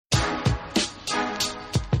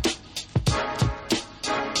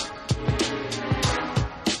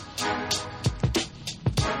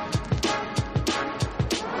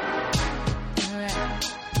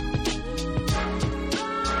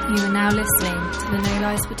to the No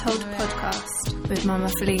Lies Were Told podcast with Mama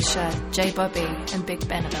Felicia, J Bobby and Big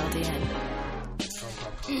Ben of LDN.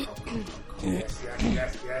 Yes.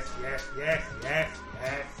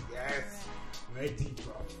 Ready,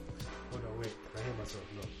 bro. Hold on, wait. Can I hear myself?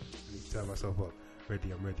 No. I need to turn myself up.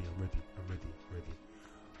 Ready, I'm ready.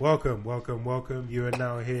 Welcome. You are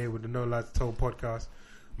now here with the No Lies Were Told podcast.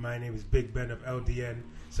 My name is Big Ben of LDN.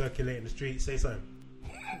 Circulating the streets. Say something.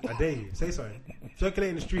 I dare you. Say something.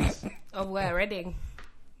 Circulating the streets. Of where? Reading.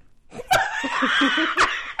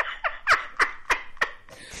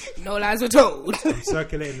 No lies were told. I'm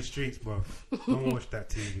circulating the streets, bro. Don't watch that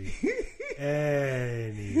TV.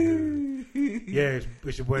 Anywho. Yeah,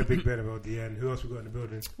 it's your boy Big Ben of LDN. Who else we got in the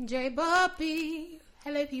building? J Bobby.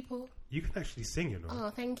 Hello, people. You can actually sing, you know. Oh,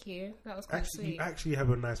 thank you. That was quite sweet. You actually have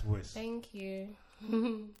a nice voice. Thank you.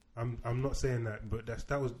 I'm not saying that, but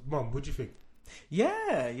that was Mom. What do you think?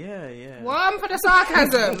 Yeah. One for the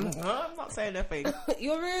sarcasm. I'm not saying nothing.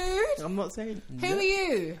 You're rude. I'm not saying. Who are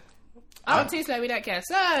you? I'm too slow. We don't care.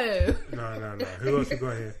 So. No. Who else we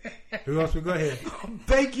got here?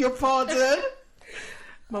 Beg your pardon.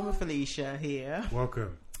 Mama Felicia here.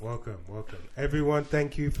 Welcome. Everyone,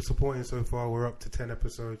 thank you for supporting so far. We're up to 10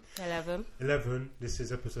 episodes. 11. This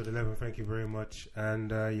is episode 11. Thank you very much.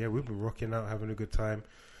 And we've been rocking out, having a good time,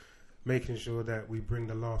 making sure that we bring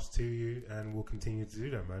the laughs to you, and we'll continue to do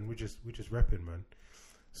that, man. We're just repping, man.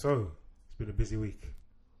 So it's been a busy week.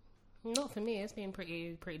 Not for me. It's been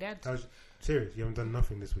pretty dead. Serious? You haven't done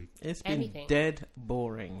nothing this week? It's been Anything. dead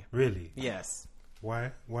boring. Really? Yes.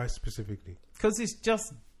 Why specifically? Because it's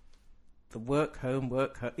just the work home.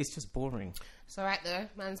 It's just boring. It's alright though.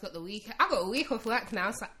 Man's got the week. I've got a week off work now,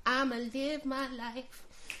 so I'ma live my life.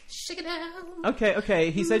 Shake it down. Okay.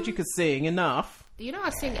 He said you could sing enough. You know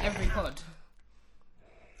I sing every pod.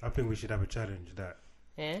 I think we should have a challenge that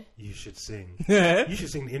you should sing. You should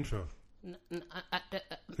sing the intro.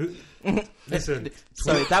 Listen.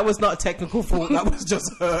 Sorry, that was not a technical fault. That was just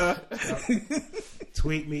her.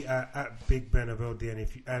 Tweet me at Big Ben of LDN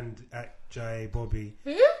and at J Bobby.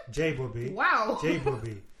 Who? J Bobby. Wow. J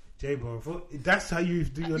Bobby. That's how you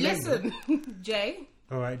do your name. Listen, Jay.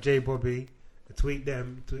 All right, J Bobby. Tweet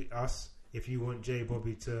us if you want J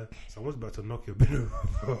Bobby to. Someone's about to knock your bin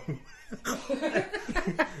over.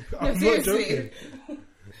 I'm not joking.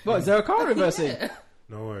 What, is there a car reversing?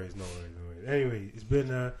 No worries. Anyway, it's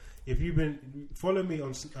been if you've been follow me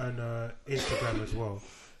on Instagram as well,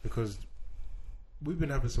 because we've been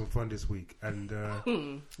having some fun this week, and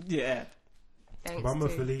yeah. Thanks Mama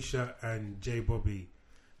to Felicia and J Bobby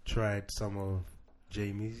tried some of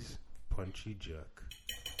Jamie's punchy jerk.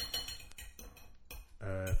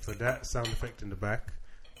 For that sound effect in the back,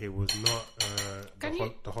 it was not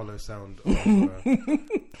the hollow sound of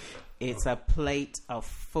it's a plate of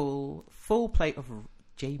full plate of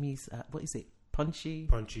Jamie's what is it? Punchy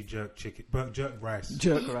jerk chicken, jerk rice.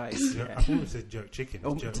 Jerk rice. Yeah. I thought it said jerk chicken.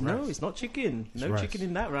 It's jerk no, rice. it's not chicken. It's no rice. Chicken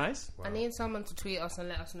in that rice. Wow. I need someone to tweet us and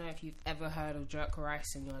let us know if you've ever heard of jerk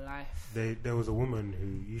rice in your life. There was a woman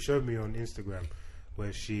who you showed me on Instagram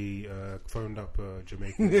where she phoned up a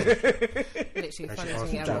Jamaican. Literally funniest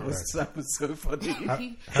thing ever. That was so funny.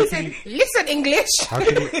 He said, "Listen, English." How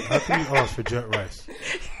can you ask for jerk rice?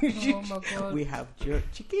 Oh my god. We have jerk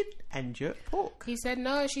chicken and jerk pork. He said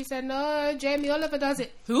no. She said no. Jamie Oliver does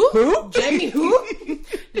it. Who? Jamie who?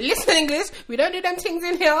 Listen, English. We don't do them things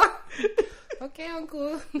in here. Okay,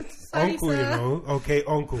 uncle. Sorry, Uncle, sir. you know. Okay,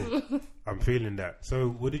 uncle. I'm feeling that. So,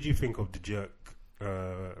 what did you think of the jerk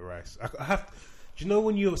rice? I have. Do you know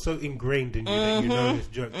when you're so ingrained in you that you know it's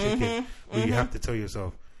jerk chicken, but you have to tell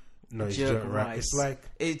yourself, no, it's jerk rice. It's like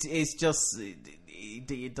it's just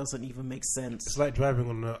it doesn't even make sense. It's like driving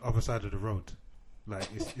on the other side of the road. Like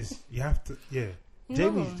it's you have to. Yeah,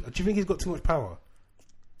 Jamie. Do you think he's got too much power?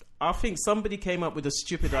 I think somebody came up with a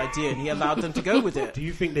stupid idea and he allowed them to go with it. Do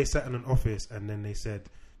you think they sat in an office and then they said,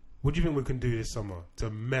 what do you think we can do this summer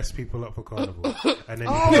to mess people up for Carnival? And then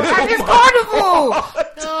and it's Carnival!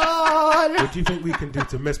 God. What do you think we can do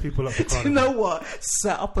to mess people up for Carnival? You know what?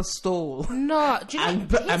 Set up a stall. No, do you know,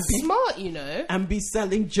 he's be smart, you know. And be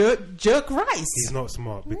selling jerk rice. He's not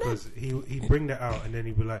smart because he'd bring that out and then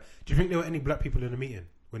he'd be like, do you think there were any black people in the meeting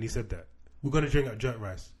when he said that? We're going to drink up jerk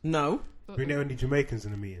rice. No. Do you think there were any Jamaicans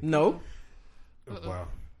in the meeting? No. Wow.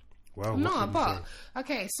 Well, No, but,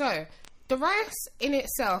 okay, so... The rice in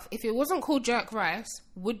itself, if it wasn't called jerk rice,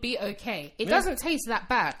 would be okay. It doesn't taste that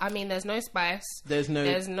bad. I mean, there's no spice. There's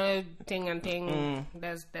no thing and thing.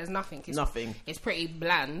 There's nothing. Nothing. It's pretty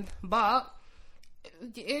bland, but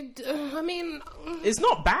I mean, it's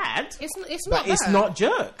not bad. It's not but bad. It's not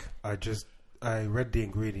jerk. I read the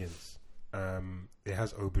ingredients. It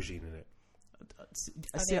has aubergine in it.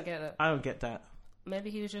 didn't get that. I don't get that.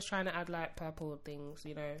 Maybe he was just trying to add like purple things,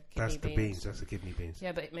 you know. That's the beans. That's the kidney beans.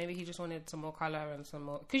 Yeah, but maybe he just wanted some more colour and some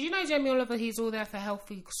more. Because you know Jamie Oliver, he's all there for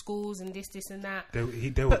healthy schools and this and that.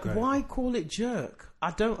 But why call it jerk?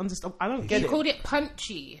 I don't understand. I don't get it. He called it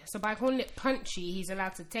punchy. So by calling it punchy, he's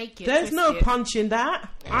allowed to take it. There's no punch in that.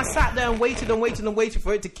 I sat there and waited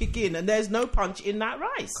for it to kick in, and there's no punch in that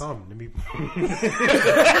rice. Come, let me.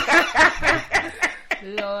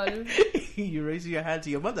 Lol. You raising your hand to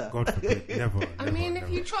your mother? God forbid, never. I mean, if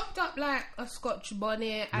you chopped up like a Scotch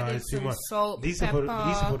bonnet, added some salt, these pepper. These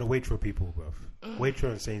are for the Waitrose people, bruv.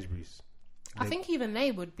 Waitrose and Sainsbury's. I think even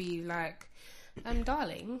they would be like,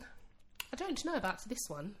 darling, I don't know about this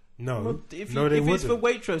one. No, well, if it's for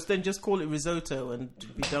Waitrose, then just call it risotto and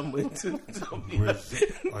be done with it.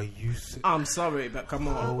 Are you? I'm sorry, but come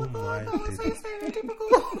on. Oh my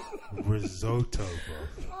risotto,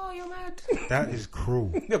 bro. Oh, you're mad. That is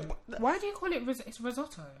cruel. Why do you call it it's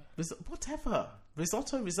risotto? Whatever.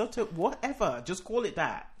 Risotto, whatever. Just call it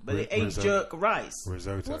that. But it ain't jerk rice.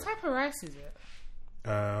 Risotto. What type of rice is it?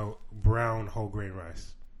 Brown whole grain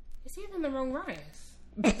rice. It's even the wrong rice.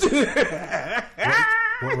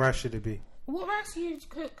 What rice should it be? What rice do you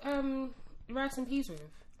cook rice and peas with?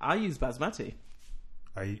 I use basmati.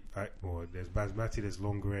 Well, there's basmati, there's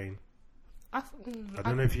long grain. I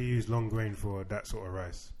don't know if you use long grain for that sort of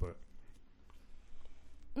rice, but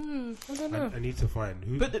I don't know. I need to find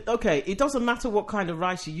who. But okay, it doesn't matter what kind of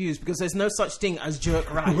rice you use because there's no such thing as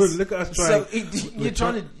jerk rice. Look at us trying. So you're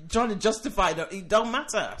trying to justify that it don't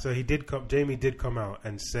matter. So Jamie did come out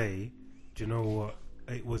and say, "Do you know what?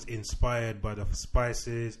 It was inspired by the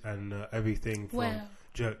spices and everything from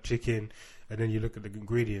jerk chicken." And then you look at the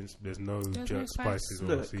ingredients. There's no jerk spices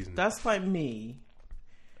or seasoning. That's like me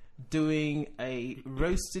doing a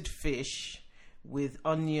roasted fish with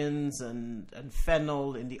onions and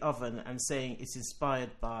fennel in the oven and saying it's inspired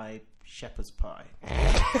by shepherd's pie.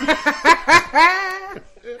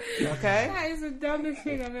 Okay? That is the dumbest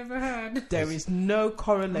thing I've ever heard. There is no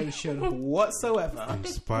correlation whatsoever.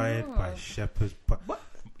 Inspired by shepherd's pie. What?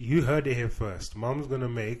 You heard it here first. Mom's gonna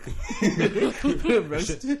make a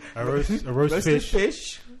roast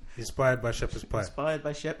fish inspired by shepherd's pie. Inspired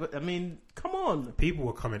by shepherd. I mean, come on. People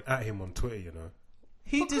were coming at him on Twitter, you know.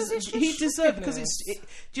 He deserved because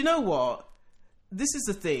do you know what? This is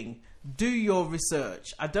the thing. Do your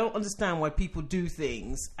research. I don't understand why people do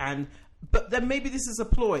things but then maybe this is a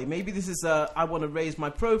ploy. Maybe this is I want to raise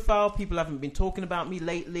my profile. People haven't been talking about me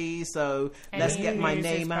lately, so let's get my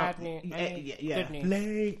name out. Yeah.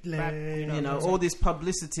 Lately. You know, all this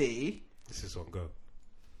publicity. This is on Go.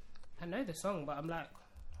 I know the song, but I'm like,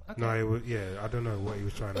 okay. No, I don't know what he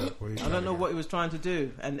was trying to. I don't know what he was trying to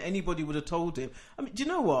do, and anybody would have told him. I mean, do you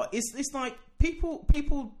know what? It's like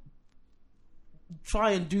people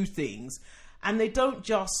try and do things, and they don't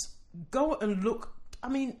just go and look. I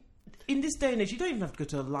mean, in this day and age, you don't even have to go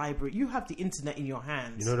to a library. You have the internet in your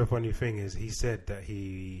hands. You know, the funny thing is, he said that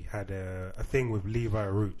he had a thing with Levi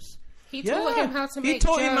Roots. He taught him how to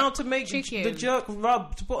make chicken. The jerk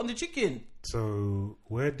rub to put on the chicken. So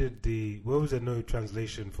where was there no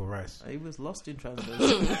translation for rice? He was lost in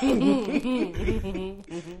translation.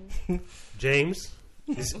 James,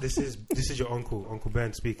 this is your Uncle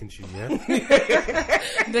Ben speaking to you, yeah?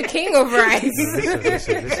 The king of rice.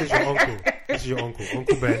 Listen, this is your uncle. This is your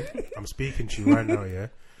Uncle Ben. I'm speaking to you right now, yeah?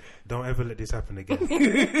 Don't ever let this happen again.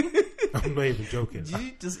 I'm not even joking.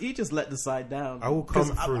 He just let the side down. I will come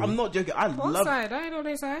through. I'm not joking. What side? I ain't on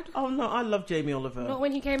his side. Oh no, I love Jamie Oliver. Not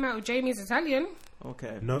when he came out with Jamie's Italian.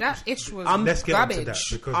 Okay. No, that ish was let's get garbage. into that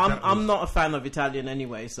because I'm not a fan of Italian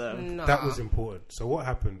anyway, so that was important. So what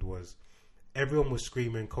happened was everyone was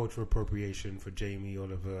screaming cultural appropriation for Jamie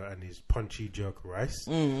Oliver and his punchy jerk rice.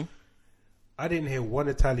 I didn't hear one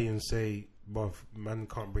Italian say, "Bruv, man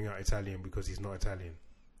can't bring out Italian because he's not Italian."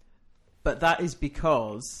 But that is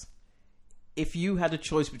because if you had a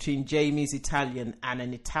choice between Jamie's Italian and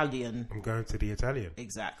an Italian, I'm going to the Italian.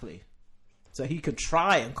 Exactly. So he could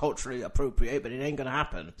try and culturally appropriate, but it ain't going to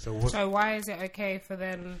happen. So why is it okay for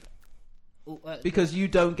them? Because you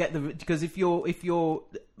don't get because if you're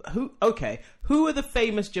who are the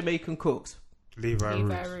famous Jamaican cooks?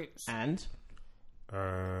 Levi Roots and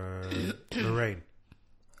Lorraine.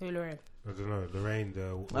 Who Lorraine? I don't know. Lorraine.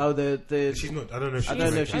 She's not. I don't know. If I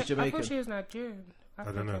don't know if she's Jamaican. I thought she was Nigerian.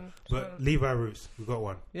 I don't know. But Levi Roots, we got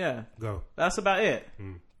one. Yeah. Go. That's about it.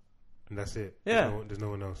 And that's it. Yeah. There's no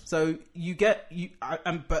one else. So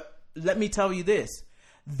but let me tell you this.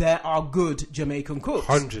 There are good Jamaican cooks.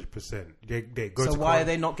 100%. They go so why are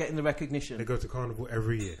they not getting the recognition? They go to Carnival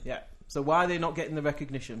every year. Yeah. So why are they not getting the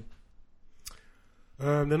recognition?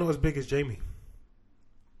 They're not as big as Jamie.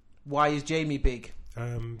 Why is Jamie big?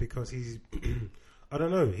 Because he's, I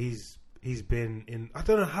don't know. He's been in. I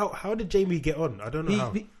don't know how did Jamie get on? I don't know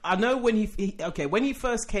how. I know when when he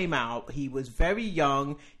first came out, he was very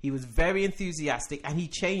young. He was very enthusiastic, and he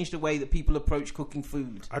changed the way that people approach cooking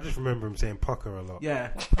food. I just remember him saying "pucker" a lot. Yeah,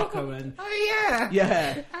 pucker and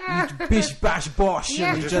bish bash bosh,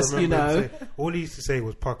 and just all he used to say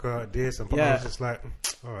was "pucker" this, and I was just like,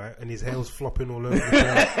 all right, and his hair was flopping all over the place.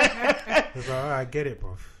 I was like, all right, I get it,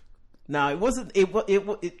 bruv. No, it wasn't.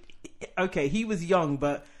 Okay, he was young,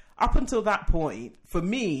 but up until that point, for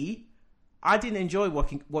me, I didn't enjoy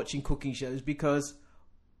watching cooking shows because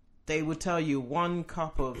they would tell you 1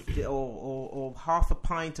 cup of or half a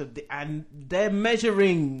pint of and they're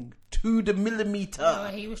measuring to the millimeter. No,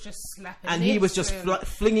 he was just slapping, and he was just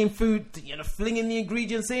flinging food, flinging the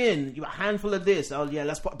ingredients in. You a handful of this. Oh yeah,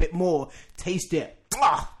 let's put a bit more. Taste it.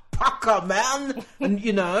 Pucker, man, and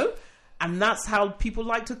And that's how people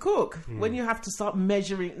like to cook. When you have to start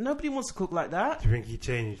measuring, nobody wants to cook like that. Do you think he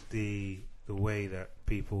changed the way that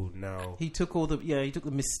people now? He took the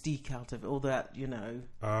mystique out of it, all that,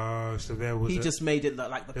 so there was. He just made it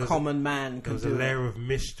look like the common man could do it. There was a layer of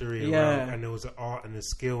mystery around, and there was an art and a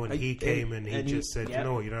skill, and he came and he just said, you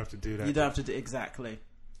know what, you don't have to do that. You don't have to do exactly.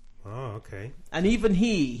 Oh, okay. And even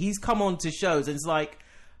he's come on to shows, and it's like,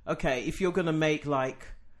 okay, if you're going to make like.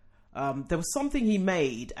 There was something he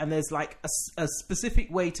made, and there's like a specific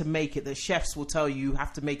way to make it that chefs will tell you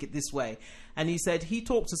have to make it this way. And he said he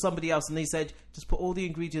talked to somebody else, and they said just put all the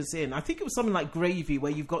ingredients in. I think it was something like gravy,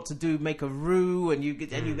 where you've got to make a roux, and you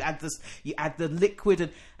add this, you add the liquid,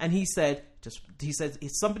 and he said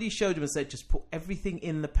if somebody showed him and said just put everything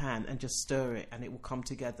in the pan and just stir it, and it will come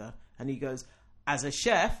together. And he goes, as a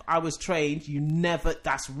chef, I was trained.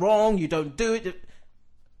 That's wrong. You don't do it,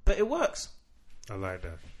 but it works. I like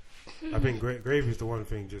that. I think gravy is the one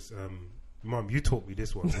thing. Just Mum, you taught me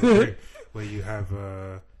this one where you have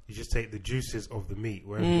you just take the juices of the meat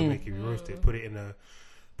wherever you make it, you roast it, put it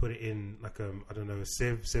in like I don't know, a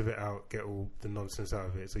sieve it out, get all the nonsense out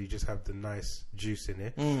of it. So you just have the nice juice in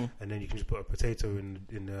it, and then you can just put a potato in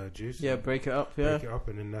the juice. Yeah, break it up. Break it up,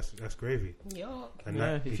 and then that's gravy. Yuck. And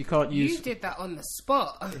if you can't use, you did that on the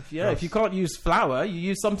spot. If you can't use flour, you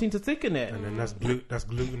use something to thicken it, and then that's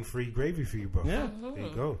gluten-free gravy for you, bro. Yeah, there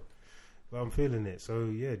you go. Well, I'm feeling it. So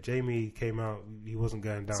yeah, Jamie came out. He wasn't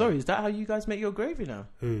going down. Sorry, is that how you guys make your gravy now?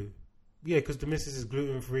 Who? Yeah, because the missus is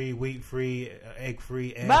gluten-free, wheat-free,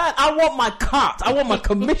 egg-free. Man, I want my cut. I want my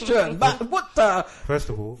commission. Man, what the? First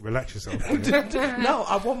of all, relax yourself. No,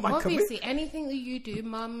 I want my commission. Obviously, anything that you do,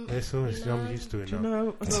 Mum. It's I'm used to it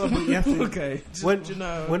now. Okay.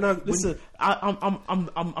 Listen,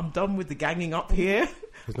 I'm done with the ganging up here.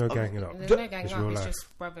 There's no ganging up. There's no ganging up. It's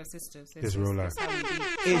just brothers, sisters. It's real life.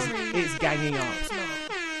 It's ganging up.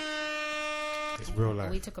 It's real life.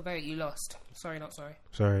 We took a vote. You lost. Sorry, not sorry.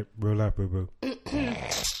 Sorry, real life, boo.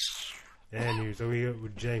 Anyway, so we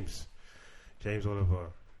with James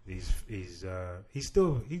Oliver. He's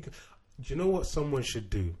still. Do you know what someone should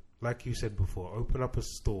do? Like you said before, open up a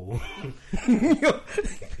stall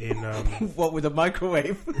in what, with a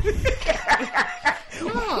microwave?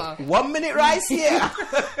 No. 1 minute rice here.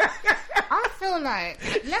 I feel like,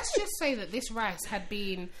 let's just say that this rice had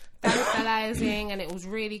been tantalizing and it was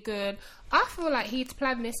really good. I feel like he'd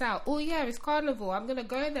planned this out. Oh yeah, it's carnival. I'm gonna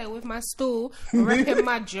go there with my stall, repping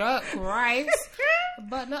my jerk rice.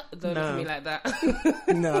 But don't look at me like that.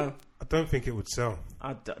 No, I don't think it would sell.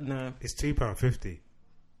 No, it's £2.50.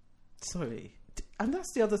 Sorry, and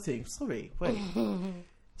that's the other thing. Sorry, wait.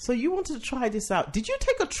 So you wanted to try this out? Did you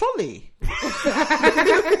take a trolley?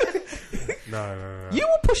 No. You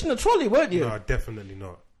were pushing a trolley, weren't you? No, definitely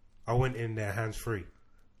not. I went in there hands free.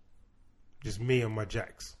 Just me and my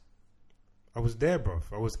jacks. I was there, bro.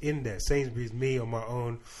 I was in there. Sainsbury's, me on my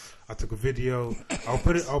own. I took a video. I'll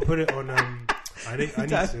put it on. I need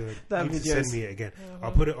to send me it again.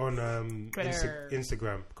 I'll put it on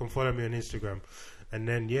Instagram. Come follow me on Instagram. And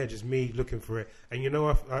then just me looking for it. And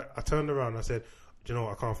I turned around. I said, do you know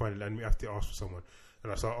what? I can't find it. Let me have to ask for someone.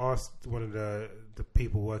 And so I asked one of the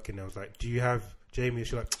people working there. I was like, do you have Jamie?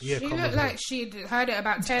 She's like, yeah. She looked like she'd heard it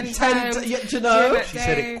about 10 times. Yeah, you know, she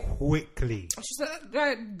said it quickly. She's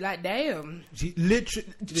like damn. She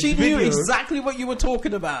literally. She knew exactly what you were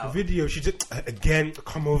talking about. The video. She said, again,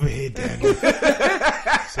 come over here, Dan.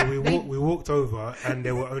 So we walked over, and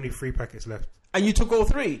there were only 3 packets left. And you took all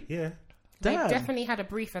 3? Yeah. They definitely had a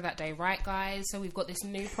briefer that day, right, guys? So we've got this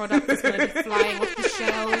new product that's going to be flying off the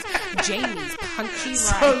shelves. Jamie's punchy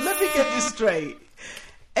rice. So let me get this straight.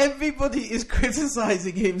 Everybody is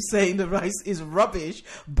criticizing him, saying the rice is rubbish,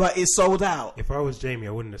 but it's sold out. If I was Jamie, I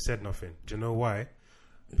wouldn't have said nothing. Do you know why?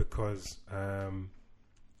 Because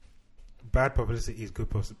bad publicity is good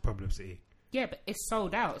publicity. Yeah, but it's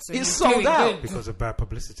sold out. So it's sold out because of bad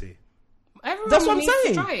publicity. That's what I'm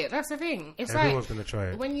saying. To try it. That's the thing. It's everyone's gonna try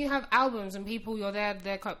it. When you have albums and people,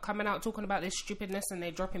 they're coming out talking about this stupidness and they're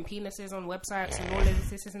dropping penises on websites and all of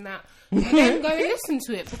this and that. And then go and listen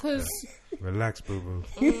to it because. Relax, boo boo.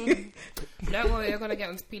 Don't worry, you're gonna get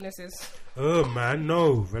onto penises. Oh man,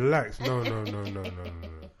 no, relax, no.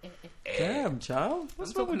 Damn, child.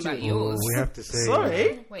 What's wrong with you? Yours. We have to say.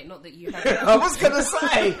 Sorry. Wait, not that you have. I was gonna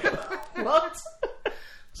say. What?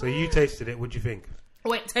 So you tasted it. What'd you think?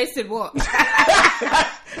 Wait, tasted what?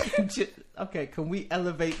 Okay, can we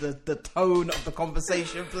elevate the tone of the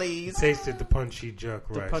conversation, please? Tasted the punchy jerk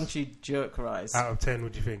rice. The punchy jerk rice. Out of 10,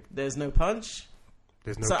 what do you think? There's no punch?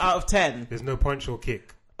 There's no. So out of 10? There's no punch or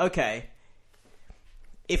kick. Okay.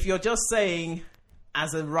 If you're just saying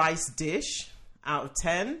as a rice dish, out of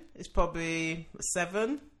 10, it's probably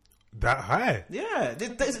 7. That high? Yeah.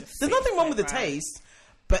 There's nothing wrong with the taste.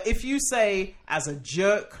 But if you say as a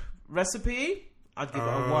jerk recipe... I'd give it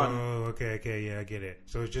a 1. Oh, okay, yeah, I get it.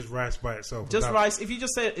 So it's just rice by itself. Just rice. If you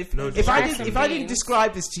just say if I didn't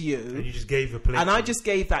describe this to you, and you just gave a plate, and I just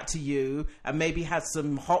gave that to you, and maybe had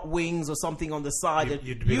some hot wings or something on the side,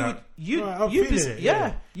 you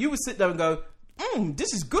would sit there and go,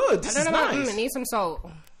 "This is good. This is nice." I need some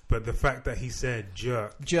salt. But the fact that he said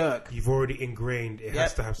jerk, you've already ingrained. It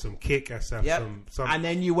has to have some kick. It has to have some. And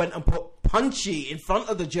then you went and put punchy in front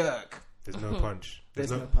of the jerk. There's no punch.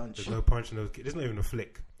 There's no punch. There's no punch. There's not even a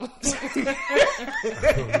flick. Nothing.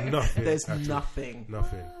 There's nothing.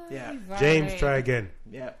 Nothing. Yeah. James, try again.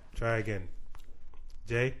 Yeah. Try again.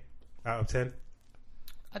 Jay, out of 10?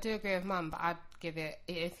 I do agree with Mum, but I'd give it,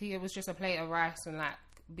 if it was just a plate of rice and like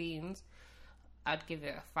beans, I'd give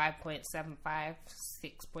it a 5.75,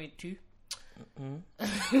 6.2.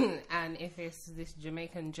 And if it's this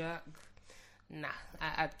Jamaican jerk, nah,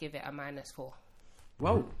 I'd give it a -4.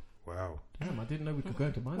 Whoa. Wow. Damn, I didn't know we could go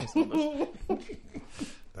into minus on this.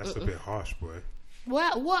 That's a bit harsh, boy.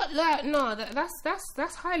 What? Like, no,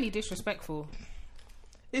 that's highly disrespectful.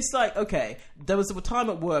 It's like, okay, there was a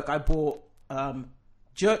time at work I bought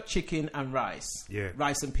jerk chicken and rice. Yeah.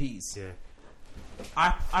 Rice and peas. Yeah.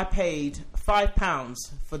 I paid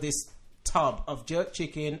 £5 for this tub of jerk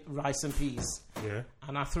chicken, rice and peas. Yeah.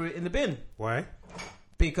 And I threw it in the bin. Why?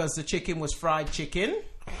 Because the chicken was fried chicken.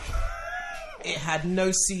 It had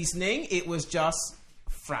no seasoning. It was just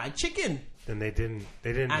fried chicken. And they didn't.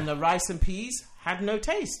 And the rice and peas had no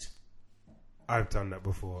taste. I've done that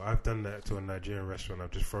before. I've done that to a Nigerian restaurant.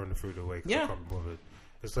 I've just thrown the food away because I can't be bothered.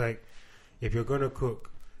 It's like, if you're going to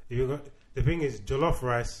cook, the thing is jollof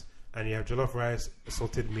rice, and you have jollof rice,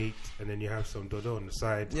 salted meat, and then you have some dodo on the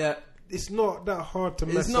side. Yeah. It's not that hard to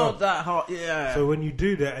mess up. It's not that hard, yeah. So when you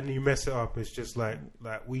do that and you mess it up, it's just like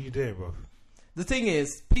what are you doing, bro? The thing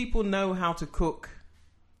is, people know how to cook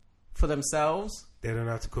for themselves. They don't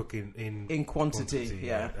know how to cook in quantity,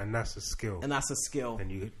 yeah. And that's a skill. And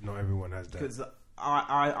not everyone has that. Because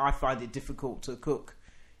I find it difficult to cook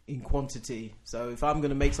in quantity. So if I'm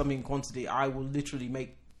going to make something in quantity, I will literally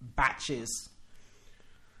make batches.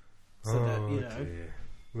 So that, you know. I'm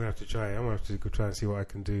going to have to try it. I'm going to have to go try and see what I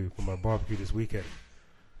can do for my barbecue this weekend.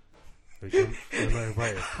 You're not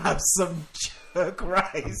invited. Have some jerk rice.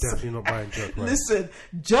 I'm definitely not buying jerk rice. Listen,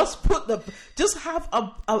 just have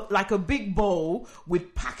a big bowl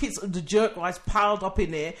with packets of the jerk rice piled up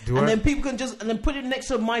in there, then people can then put it next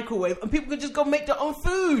to a microwave, and people can just go make their own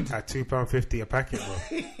food. At £2.50 a packet, bro.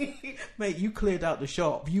 Mate, you cleared out the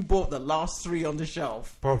shop. You bought the last 3 on the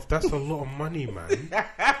shelf. Bro, that's a lot of money, man.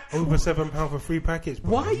 Over £7 for 3 packets,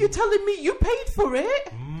 bro. Why are you telling me you paid for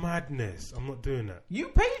it? Madness. I'm not doing that. You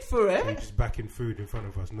paid for it? You're just backing food in front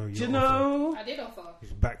of us. No, you know? I did offer.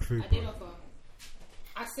 It's back food, I did offer.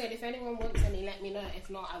 I said, if anyone wants any, let me know. If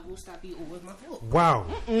not, I will stab you all with my fork. Wow.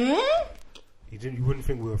 You wouldn't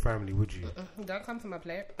think we were family, would you? Don't come to my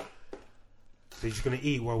plate. So you're just going to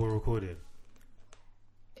eat while we're recording?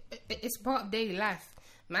 It's part of daily life.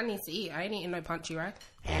 Man needs to eat. I ain't eating no punchy, right?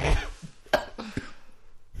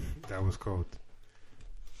 That was cold.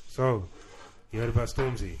 So, you heard about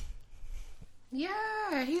Stormzy?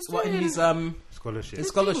 Yeah, he's what doing... in his scholarship. His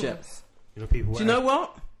scholarship. You know, people. Do you know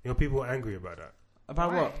what? You know, people were angry about that.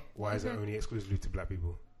 About what? Why is it only exclusively to black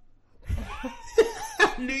people?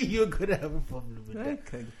 I knew you were gonna have a problem with that. I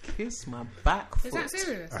can kiss my back foot. Is that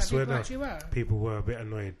serious? I swear that people were a bit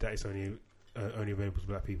annoyed that it's only available to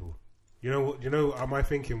black people. You know what? You know, my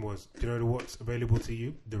thinking was, do you know what's available to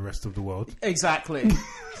you? The rest of the world. Exactly.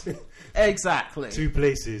 Exactly. 2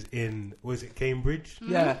 places in, was it Cambridge?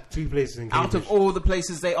 Yeah. 2 places in Cambridge. Out of all the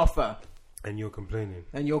places they offer. And you're complaining.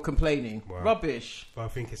 Wow. Rubbish. But I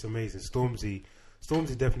think it's amazing. Stormzy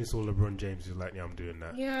Stormzy definitely saw LeBron James. He was like, yeah, I'm doing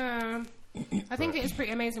that. Yeah. I think it is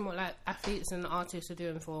pretty amazing what like athletes and artists are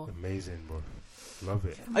doing for. Amazing, bro. Love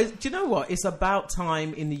it. Do you know what? It's about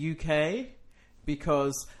time in the UK,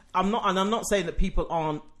 because I'm not saying that people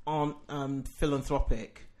aren't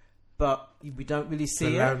philanthropic, but we don't really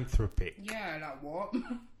see philanthropic. Yeah, like what?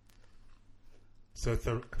 So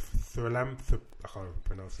philanthropic. I can't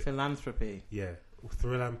pronounce it. Philanthropy. Yeah,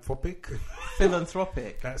 philanthropic.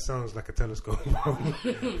 Philanthropic. That sounds like a telescope.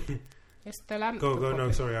 It's the lamp. Go.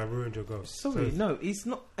 No, sorry, I ruined your go. Sorry, no, it's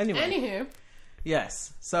not. Anyway. Anywho.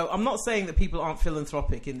 Yes. So I'm not saying that people aren't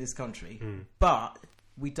philanthropic in this country, but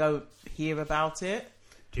we don't hear about it.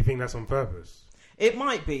 Do you think that's on purpose? It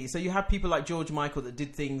might be. So you have people like George Michael that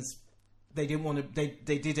did things they didn't want to.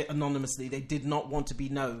 They did it anonymously. They did not want to be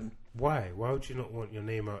known. Why? Why would you not want your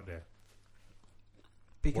name out there?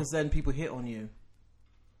 Because then people hit on you.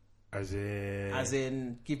 As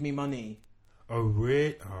in, give me money. Oh,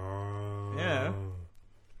 really? Oh. Yeah.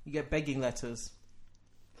 You get begging letters.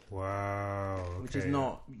 Wow. Okay. Which is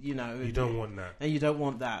not, you don't want that. And you don't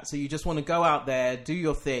want that. So you just want to go out there, do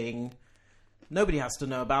your thing. Nobody has to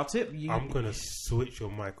know about it. I'm going to switch your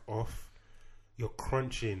mic off. You're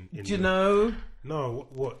crunching. Do you know? No,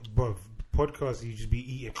 what, bruv? Podcast, you just be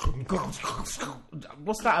eating.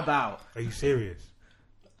 What's that about? Are you serious?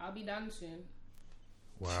 I'll be done soon.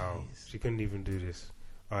 Wow. Jeez. She couldn't even do this.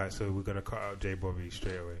 Alright, so we're going to cut out J Bobby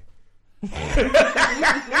straight away.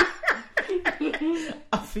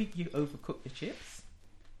 I think you overcooked the chips.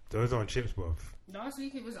 Those aren't chips, bruv. Last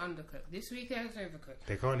week it was undercooked. This week it was overcooked.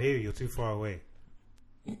 They can't hear you. You're too far away.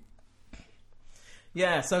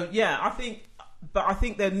 Yeah, so yeah, I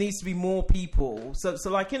think there needs to be more people. So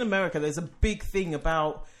like in America, there's a big thing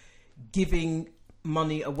about giving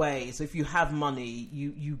money away. So if you have money,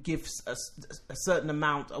 you give a certain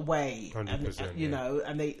amount away, 100%, you know,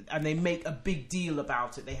 and they make a big deal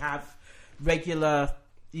about it. They have regular,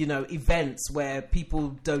 events where people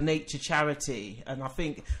donate to charity, and I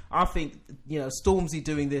think Stormzy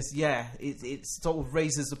doing this, it sort of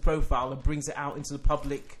raises the profile and brings it out into the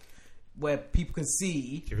public where people can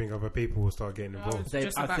see. Do you think other people will start getting involved? I was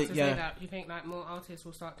just about to say that. You think like more artists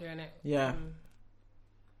will start doing it? Yeah.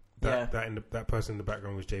 That person in the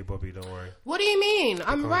background was J Bobby. Don't worry. What do you mean?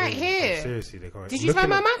 I'm right here. Seriously, they can't. Did you turn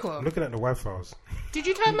my mic off? I'm looking at the WAV files. Did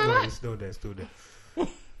you turn my mic? It's still there.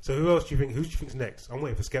 So who else do you think? Who do you think's next? I'm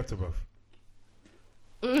waiting for Skepta, bruv.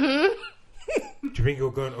 Do you think he'll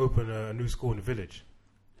go and open a new school in the village?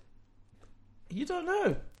 You don't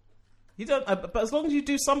know. You don't. But as long as you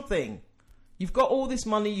do something, you've got all this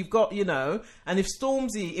money. You've got, and if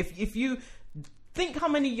Stormzy, if you think how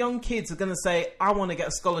many young kids are going to say, "I want to get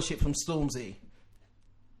a scholarship from Stormzy."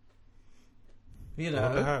 I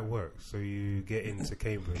wonder how it works. So you get into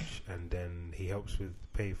Cambridge, and then he helps with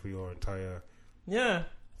pay for your entire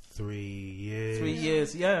 3 years. 3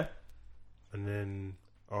 years, yeah. And then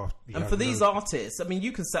and for these artists, I mean,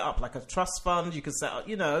 you can set up like a trust fund. You can set up,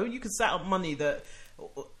 you can set up money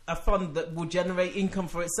a fund that will generate income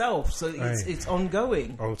for itself. So it's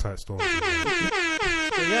ongoing. Old type Stormzy. So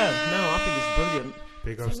I think it's brilliant.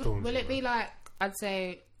 Big up Stormzy. Will it be like, I'd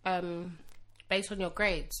say, based on your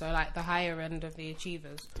grades? So like the higher end of the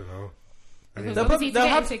achievers? Don't know. Because obviously to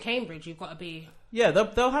get into Cambridge, you've got to be. Yeah,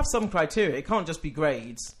 they'll have some criteria. It can't just be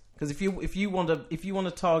grades. Because if you want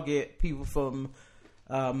to target people from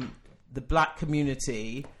the black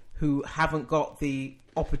community who haven't got the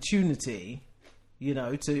opportunity,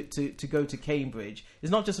 to go to Cambridge,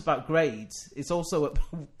 it's not just about grades. It's also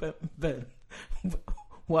about Ben.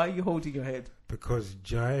 Why are you holding your head? Because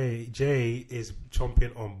Jay is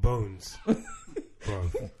chomping on bones,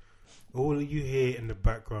 bro. All you hear in the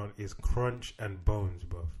background is crunch and bones,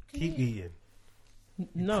 bro. Keep eating.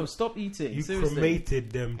 No, stop eating. You seriously.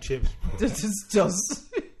 cremated them chips, bro. just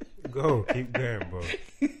go, keep going, bro.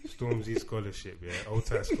 Stormzy scholarship, yeah. Old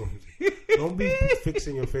type Stormzy. Don't be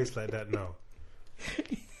fixing your face like that now.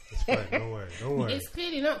 It's fine. Don't worry. It's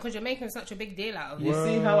clearly not, because you're making such a big deal out of it. You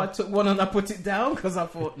see how I took one and I put it down because I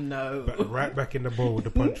thought no. But right back in the bowl with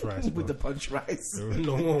the punch rice. With the punch rice.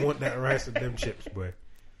 No one want that rice with them chips, boy.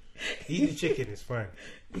 Eat the chicken. It's fine.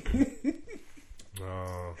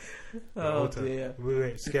 Oh dear.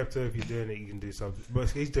 Wait, Skepta, if you're doing it, you can do something.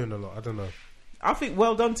 But he's doing a lot. I don't know. I think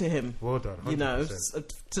well done to him. Well done.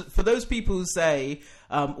 100%. For those people who say,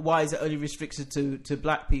 why is it only restricted to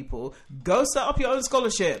black people? Go set up your own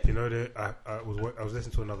scholarship. You know that I was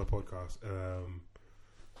listening to another podcast.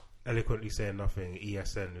 Eloquently Saying Nothing,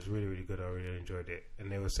 ESN, is really, really good. I really enjoyed it.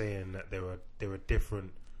 And they were saying that there were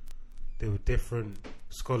different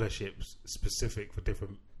scholarships specific for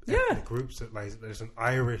different ethnic groups. That, like, there's an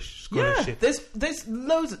Irish scholarship. Yeah, there's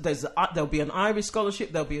loads. There'll be an Irish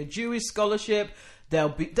scholarship. There'll be a Jewish scholarship. There'll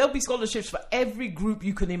be scholarships for every group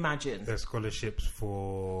you can imagine. There's scholarships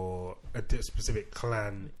for a specific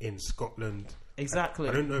clan in Scotland. Exactly.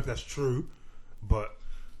 I don't know if that's true, but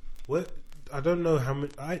I don't know how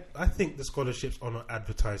many. I think the scholarships are not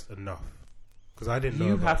advertised enough because I didn't know.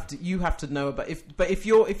 You have to know about if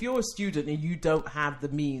you're a student and you don't have the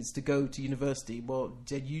means to go to university, well,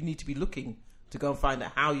 then you need to be looking to go and find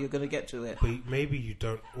out how you're going to get to it. But maybe you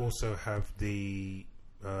don't also have the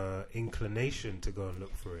inclination to go and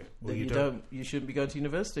look for it. Then you shouldn't be going to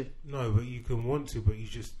university. No, but you can want to, but you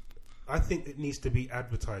just. I think it needs to be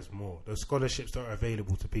advertised more. Those scholarships are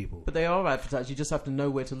available to people. But they are advertised. You just have to know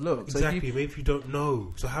where to look. Exactly. So maybe if you don't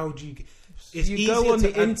know, so how do you? You go on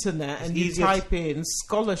the internet and you type in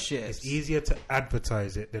scholarships. It's easier to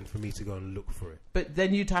advertise it than for me to go and look for it. But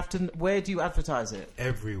then you'd have to. Where do you advertise it?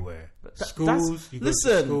 Everywhere. Schools.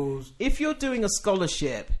 Listen, if you're doing a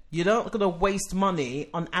scholarship, you're not going to waste money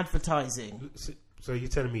on advertising. So you're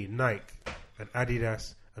telling me Nike and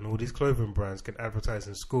Adidas and all these clothing brands can advertise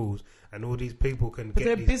in schools, and all these people can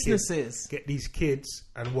get these businesses. Get these kids,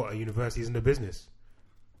 and what, a university isn't a business?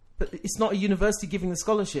 But it's not a university giving the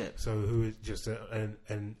scholarship. So who is just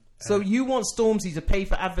so you want Stormzy to pay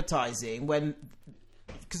for advertising when?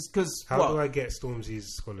 Because how do I get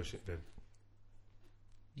Stormzy's scholarship then?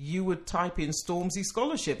 You would type in Stormzy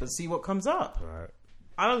scholarship and see what comes up. Right.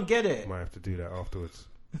 I don't get it. Might have to do that afterwards.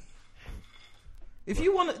 If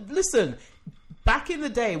you want to listen, back in the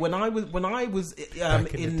day when I was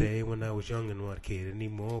back in the day when I was young and not a kid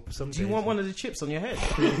anymore. But do you want one of the chips on your head?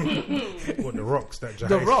 What, the rocks that giant?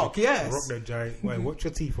 The rock, yes. The rock that giant. Wait, watch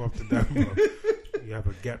your teeth after that, bro. You have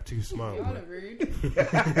a gap tooth smile. You're rude.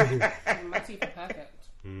 My teeth are perfect.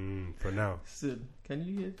 For now. Listen, can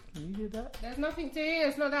you hear that? There's nothing to hear.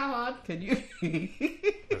 It's not that hard. Can you?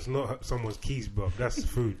 That's not someone's keys, bro. That's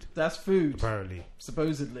food. That's food. Apparently.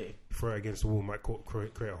 Supposedly. Throw it against the wall might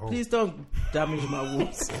create a hole. Please don't damage my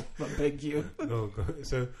walls. I beg you. Oh, God.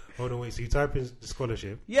 So hold on, wait. So you type in the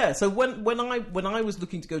scholarship. Yeah. So when I was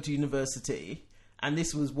looking to go to university, and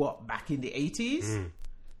this was back in the 80s,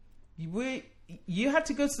 you had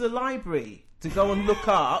to go to the library to go and look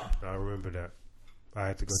up. I remember that. I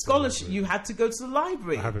had to go scholarship. To the library. You had to go to the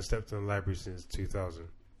library. I haven't stepped in the library since 2000,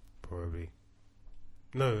 probably.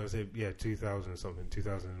 No, I said 2000 something.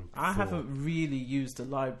 2004. I haven't really used a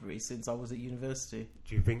library since I was at university.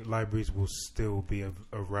 Do you think libraries will still be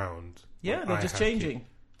around? Yeah, they're just changing.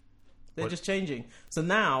 They're just changing. So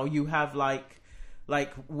now you have like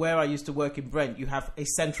where I used to work in Brent, you have a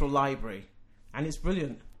central library, and it's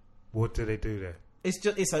brilliant. What do they do there?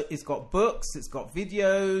 It's got books, it's got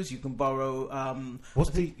videos. You can borrow.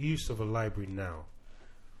 What's the use of a library now?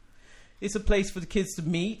 It's a place for the kids to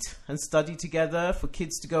meet and study together. For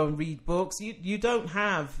kids to go and read books. You don't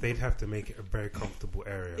have. They'd have to make it a very comfortable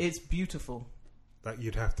area. It's beautiful. Like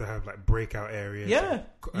you'd have to have like breakout areas. Yeah,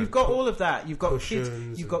 you've got all of that. You've got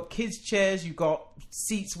kids. You've got kids' chairs. You've got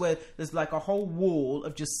seats where there's like a whole wall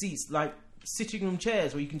of just seats, like sitting room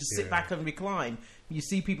chairs where you can just sit back and recline. You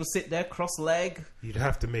see people sit there cross-leg. You'd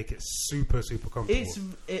have to make it super, super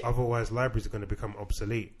comfortable. Otherwise, libraries are going to become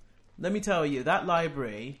obsolete. Let me tell you, that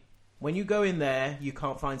library, when you go in there, you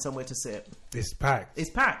can't find somewhere to sit. It's packed. It's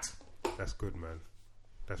packed. That's good, man.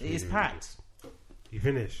 It is packed. You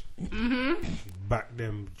finished? Mm-hmm. Back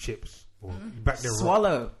them chips. Or back them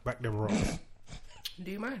Swallow. Back them rocks.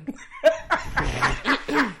 Do you mind?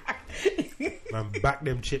 Man, back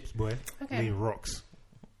them chips, boy. Okay. I mean rocks.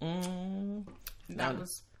 That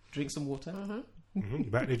was... Drink some water. Mm-hmm.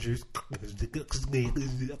 Back the juice.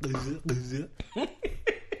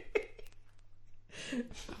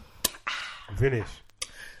 Finish.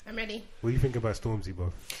 I'm ready. What do you think about Stormzy,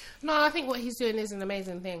 bro? No, I think what he's doing is an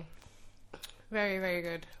amazing thing. Very, very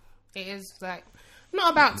good. It is like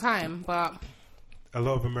not about time, but a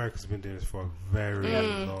lot of Americans have been doing this for a very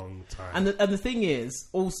long time. And the thing is,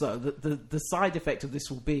 also, the side effect of this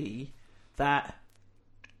will be that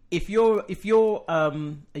if you're a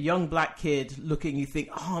young black kid looking, you think,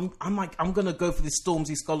 I'm going to go for this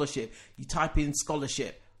Stormzy scholarship. You type in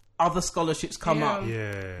scholarship. Other scholarships come up.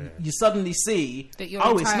 Yeah. You suddenly see that you're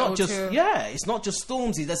it's not just it's not just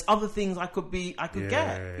Stormzy. There's other things I could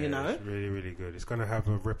get. You know, it's really, really good. It's going to have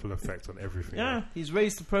a ripple effect on everything. Yeah, he's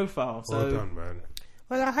raised the profile. So. Well done, man.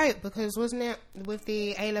 Well, I hope, because wasn't it with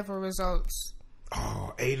the A-level results?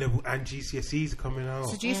 Oh, A-level and GCSEs are coming out.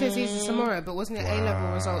 So GCSEs is tomorrow, but wasn't it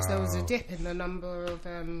A-level results? There was a dip in the number of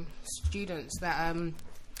students that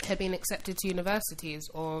had been accepted to universities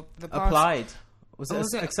or the past. Applied.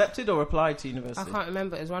 Was it accepted or applied to university? I can't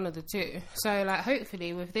remember. It was one of the two. So, like,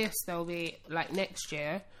 hopefully with this, there'll be, like, next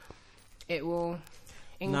year, it will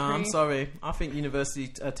increase. No, I'm sorry. I think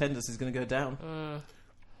university attendance is going to go down.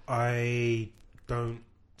 I don't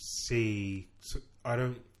see...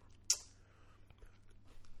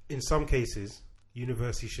 In some cases,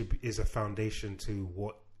 university is a foundation to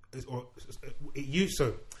what...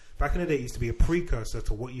 So, back in the day, it used to be a precursor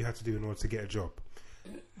to what you had to do in order to get a job.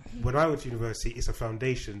 When I went to university, it's a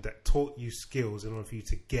foundation that taught you skills in order for you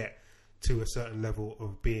to get to a certain level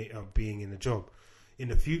of being in a job. In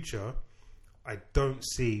the future, I don't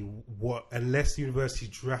see unless universities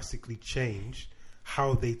drastically change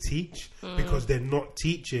how they teach, because they're not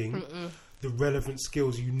teaching the relevant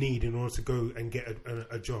skills you need in order to go and get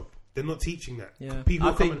a job. They're not teaching that. Yeah.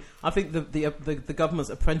 I think the government's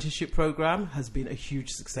apprenticeship program has been a huge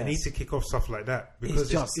success. They need to kick off stuff like that,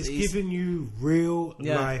 because it's giving you real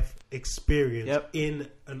life experience in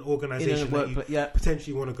an organisation that you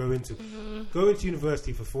potentially want to go into. Going to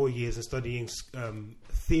university for 4 years and studying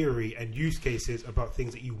theory and use cases about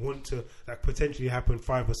things that potentially happened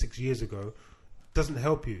 5 or 6 years ago doesn't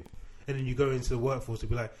help you. And then you go into the workforce to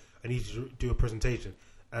be like, I need you to do a presentation.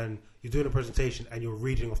 And you're doing a presentation and you're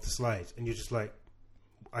reading off the slides, and you're just like,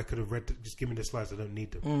 I could have just give me the slides, I don't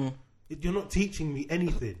need them. You're not teaching me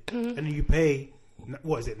anything. And then you pay,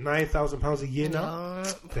 what is it, £9,000 a year now?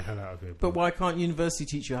 Get the hell out of here, bro. But why can't university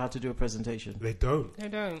teach you how to do a presentation? They don't.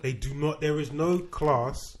 They do not. There is no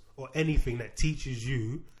class or anything that teaches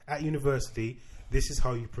you at university, this is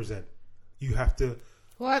how you present. You have to...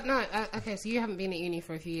 Well, no, okay, so you haven't been at uni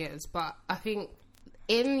for a few years, but I think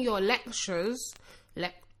in your lectures,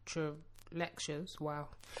 wow,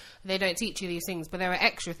 they don't teach you these things, but there are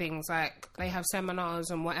extra things, like they have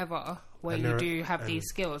seminars and whatever where you do have these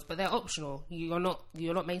skills, but they're optional. You're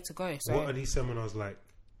not made to go. So what are these seminars like?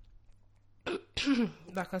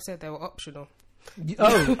 Like I said, they were optional.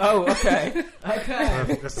 Okay.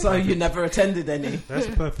 So you never attended any. That's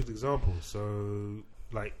a perfect example. So,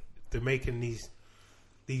 like, they're making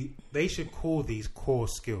they should call these core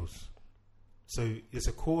skills. So it's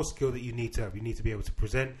a core skill that you need to have. You need to be able to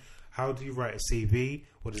present. How do you write a CV?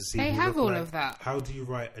 What does a CV look like? They have all of that. How do you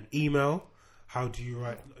write an email? How do you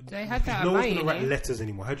write... They had that. No one's going to write letters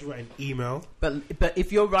anymore. How do you write an email? But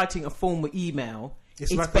if you're writing a formal email,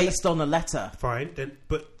 it's like based on a letter. Fine, then,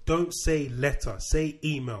 but don't say letter. Say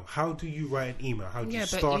email. How do you write an email? How do you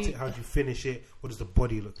start it? How do you finish it? What does the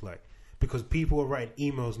body look like? Because people are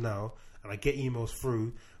writing emails now, and I get emails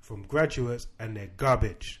through from graduates, and they're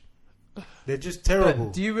garbage. They're just terrible.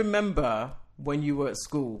 But do you remember when you were at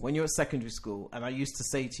school, when you were at secondary school, and I used to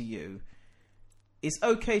say to you, it's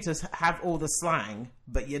okay to have all the slang,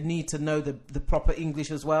 but you need to know the proper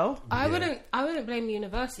English as well? I wouldn't blame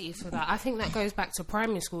universities for that. I think that goes back to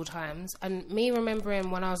primary school times. And me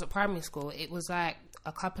remembering when I was at primary school, it was like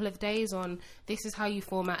a couple of days on, this is how you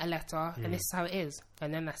format a letter, and this is how it is.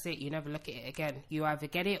 And then that's it. You never look at it again. You either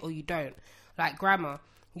get it or you don't. Like grammar,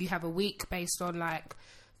 you have a week based on like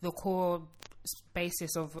the core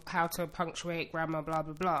basis of how to punctuate, grammar, blah,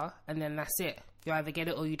 blah, blah. And then that's it. You either get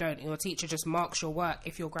it or you don't. Your teacher just marks your work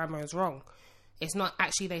if your grammar is wrong. It's not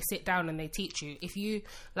actually they sit down and they teach you. If you,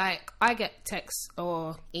 like, I get texts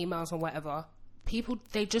or emails or whatever, people,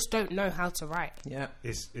 they just don't know how to write. Yeah.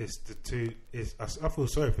 I feel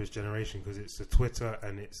sorry for this generation, because it's the Twitter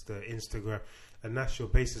and it's the Instagram, and that's your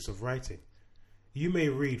basis of writing. You may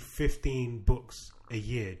read 15 books a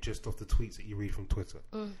year just off the tweets that you read from Twitter.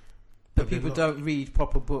 But people don't read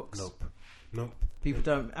proper books. Nope. People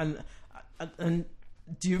don't. And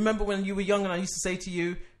do you remember when you were young and I used to say to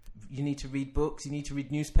you, you need to read books, you need to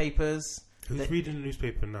read newspapers? Who's reading the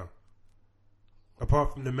newspaper now?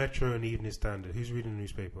 Apart from the Metro and the Evening Standard, who's reading the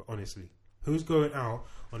newspaper, honestly? Who's going out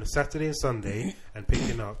on a Saturday and Sunday and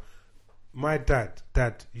picking up? My dad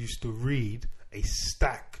used to read a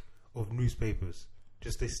stack of newspapers.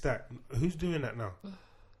 Just a stack. Who's doing that now?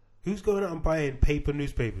 Who's going out and buying paper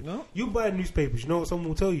newspapers? No. You buy newspapers, you know what someone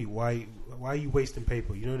will tell you? Why are you wasting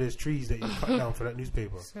paper? You know there's trees that you cut down for that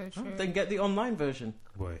newspaper. So true. Then get the online version.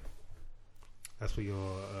 Boy, that's what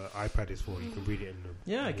your iPad is for. You can read it in them.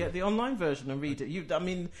 Yeah, get the online version and read it. I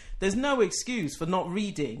mean, there's no excuse for not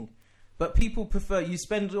reading, but people prefer, you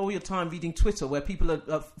spend all your time reading Twitter where people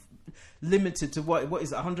are limited to what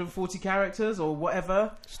is it, 140 characters or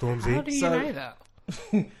whatever. Stormzy. How do you know that?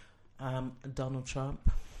 Donald Trump.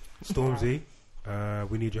 Stormzy,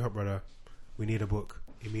 we need your help, brother. We need a book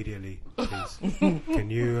immediately, please.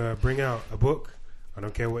 Can you bring out a book? I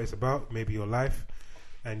don't care what it's about. Maybe your life.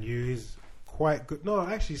 And use quite good. No,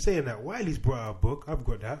 actually saying that, Wiley's brought out a book. I've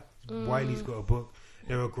got that. Wiley's got a book.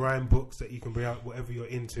 There are grime books that you can bring out, whatever you're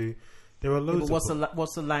into. There are loads. What's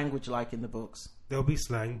the language like in the books? There'll be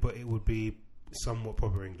slang, but it would be somewhat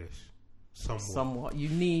proper English. Somewhat. You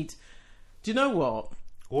need. Do you know what?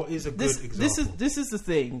 What is a good example? This is the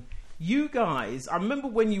thing. You guys, I remember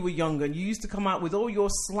when you were younger, and you used to come out with all your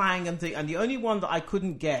slang and thing, and the only one that I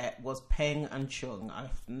couldn't get was peng and chung. I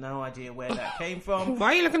have no idea where that came from.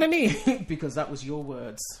 Why are you looking at me? Because that was your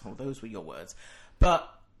words, or those were your words. But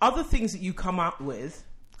other things that you come up with,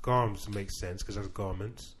 garms makes sense because that's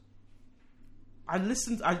garments.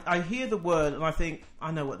 I hear the word, and I think I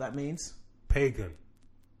know what that means. Pagan.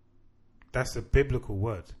 That's a biblical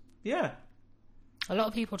word. Yeah. A lot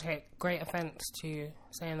of people take great offence to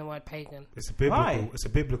saying the word pagan. It's a biblical. Why? It's a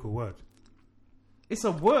biblical word. It's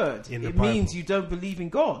a word. In the it Bible. means you don't believe in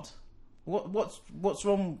God. What's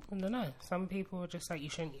wrong? I don't know. Some people are just like, you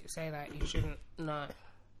shouldn't say that. You shouldn't. No.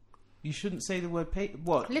 You shouldn't say the word pagan.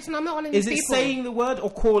 What? Listen, I'm not one of these people. Is it saying the word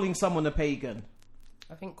or calling someone a pagan?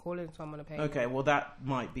 I think calling someone a pagan. Okay, well that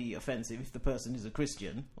might be offensive if the person is a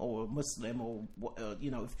Christian or a Muslim or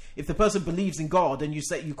if the person believes in God and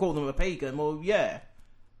you call them a pagan. Well, yeah.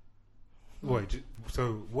 Wait.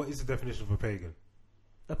 So, what is the definition of a pagan?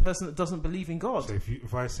 A person that doesn't believe in God. So,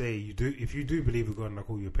 if I say if you do believe in God and I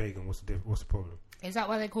call you a pagan, what's the problem? Is that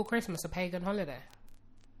why they call Christmas a pagan holiday?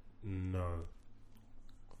 No.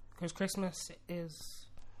 Because Christmas is...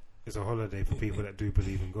 It's a holiday for people that do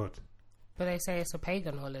believe in God. But they say it's a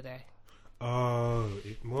pagan holiday. Oh,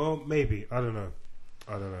 well, maybe. I don't know.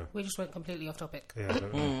 We just went completely off topic. Yeah, I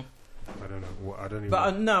don't know. I don't know. I don't even.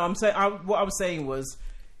 But no, I'm saying what I was saying was,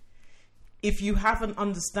 if you have an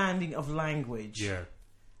understanding of language, yeah,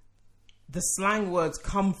 the slang words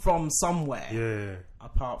come from somewhere. Yeah.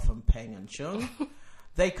 Apart from peng and chung,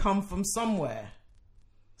 they come from somewhere.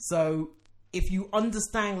 So if you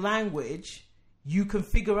understand language, you can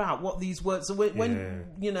figure out what these words. So when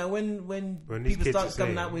people start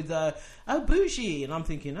coming out with bougie, and I'm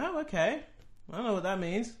thinking, oh, okay, I know what that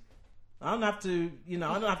means. I don't have to,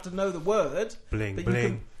 know the word. Bling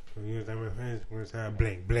bling. Bling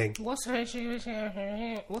bling. What's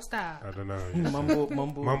that? I don't know.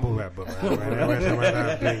 Mumble rap, but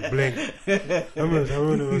bling bling.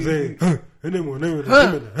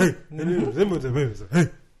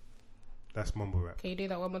 That's mumble rap. Can you do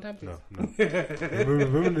that one more time, please? No.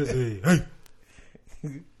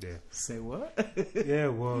 Yeah. Say what? Yeah.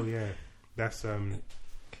 Well, yeah. That's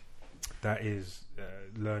that is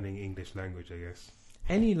learning English language, I guess.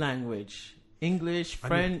 Any language. English,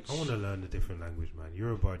 French. I want to learn a different language, man.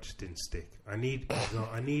 Yoruba just didn't stick. I need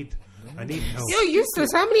help. You're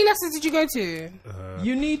useless. How many lessons did you go to?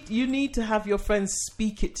 You need to have your friends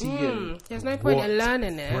speak it to you. There's no point in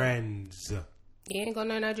learning it. Friends. You ain't got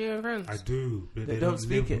no Nigerian friends. I do, but they don't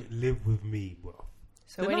speak live with me, bro.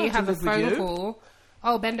 So when you have a phone call,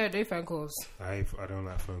 Ben don't do phone calls. I don't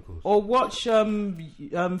like phone calls. Or watch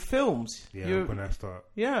films. Yeah, when I start.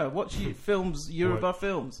 Yeah, watch films, Yoruba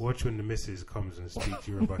films. Watch when the missus comes and speaks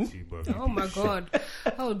Yoruba to you, bro. Oh my god!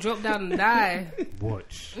 Oh, drop down and die.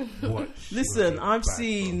 Watch. Listen, I've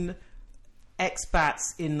seen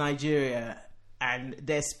expats in Nigeria. And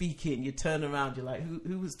they're speaking, you turn around, you're like,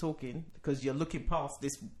 who was talking? Because you're looking past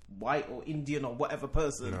this white or Indian or whatever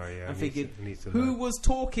person and thinking, who was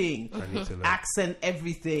talking? I need to learn. Accent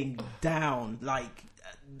everything down. Like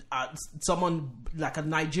someone, like a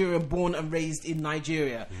Nigerian born and raised in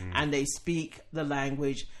Nigeria. And they speak the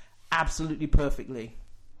language absolutely perfectly.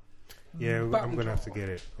 Yeah, I'm going to have to get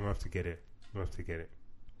it. I'm going to have to get it.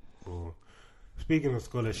 Cool. Speaking of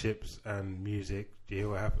scholarships and music, did you hear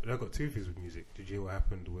what happened? I've got two things with music. Did you hear what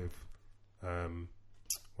happened with,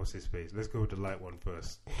 what's his face? Let's go with the light one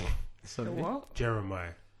first. The what?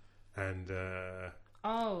 Jeremiah and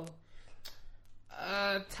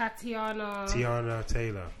Tatiana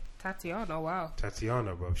Taylor. Tatiana, wow.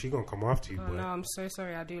 Tatiana, bro. She gonna come after you, boy. No, I'm so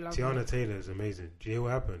sorry. I do love Tiana Taylor is amazing. Did you hear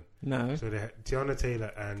what happened? No. So they had Tiana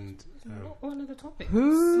Taylor and not one of the topics.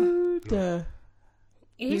 Who the...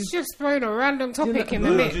 He's just thrown a random topic in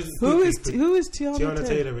the mix. Who is Tiana Taylor? Tiana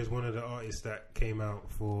Taylor is one of the artists that came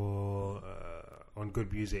out for on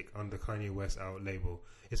Good Music on the Kanye West out label.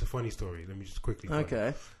 It's a funny story. Let me just quickly.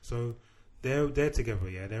 Okay. So they're together.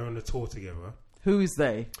 Yeah, they're on a tour together. Who is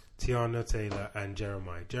they? Tiana Taylor and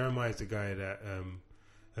Jeremiah. Jeremiah is the guy that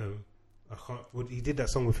he did that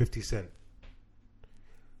song with 50 Cent.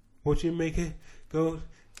 What you make it go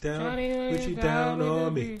down, put you down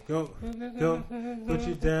on me, go, put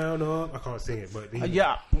you down on. I can't sing it, but he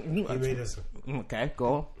made that song. Okay,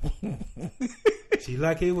 go. She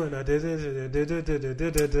like it when I did.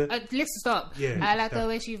 Listen, stop. Yeah, I like the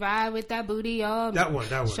way she ride with that booty on me. That one.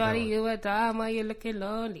 Shawty, you a dime while you're looking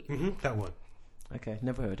lonely. That one. Okay,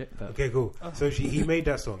 never heard it. But. Okay, cool. So he made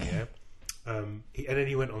that song, yeah, and then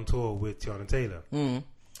he went on tour with Tiana Taylor.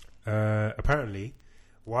 Apparently,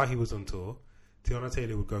 while he was on tour, Tiana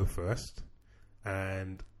Taylor would go first,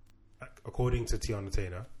 and according to Tiana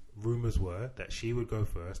Taylor, rumors were that she would go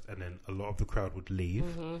first, and then a lot of the crowd would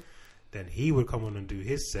leave. Then he would come on and do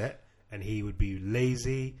his set, and he would be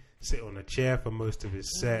lazy, sit on a chair for most of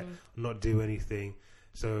his set, not do anything.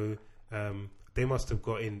 So they must have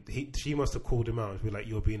got in. She must have called him out and be like,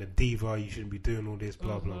 "You're being a diva. You shouldn't be doing all this."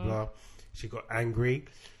 Blah blah blah. She got angry.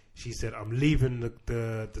 She said, "I'm leaving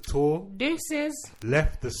the tour." Deuces.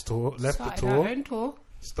 Left the tour. Started her own tour.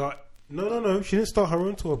 No. She didn't start her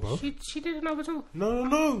own tour, bro. She did another tour.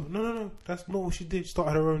 No. That's not what she did. She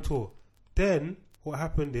started her own tour. Then what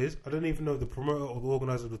happened is, I don't even know the promoter or the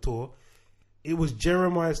organizer of the tour. It was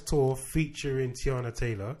Jeremiah's tour featuring Tiana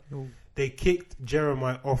Taylor. They kicked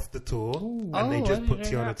Jeremiah off the tour, and they just put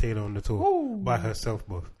Tiana Taylor on the tour by herself,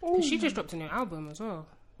 both. She just dropped a new album as well.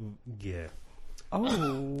 Yeah. Oh.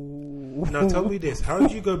 Now tell me this: how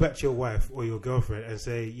did you go back to your wife or your girlfriend and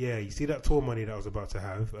say, "Yeah, you see that tour money that I was about to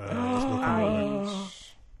have? It's not coming back."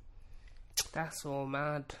 That's all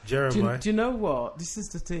mad. Jeremiah, do you know what? This is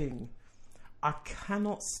the thing. I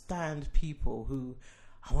cannot stand people who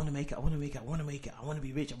I want to make it, I want to make it, I want to make it, I want to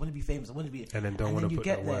be rich, I want to be famous, I want to be, and then don't want to put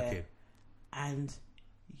that work in, and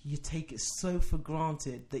you take it so for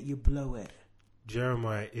granted that you blow it.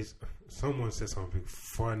 Jeremiah is. Someone said something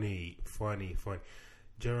funny.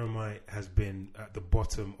 Jeremiah has been at the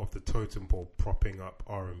bottom of the totem pole, propping up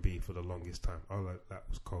R&B for the longest time. Oh, that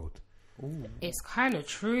was cold. Ooh. It's kind of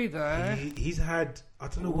true though. He's had. I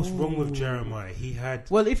don't know what's wrong with Jeremiah. He had.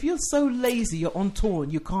 Well, if you're so lazy, you're on tour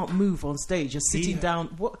and you can't move on stage. You're sitting down.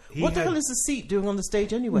 What the hell is the seat doing on the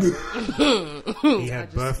stage anyway? He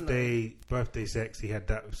had birthday sex. He had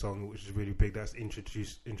that song which is really big. That's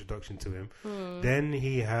introduction to him. Then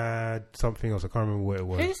he had something else. I can't remember what it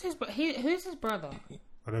was. Who's his brother?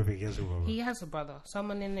 I don't think he has a brother. He has a brother.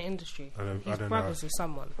 Someone in the industry. I don't brothers know. with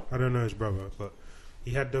someone. I don't know his brother, but.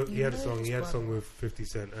 He had a song. He had a song with 50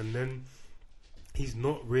 Cent, and then he's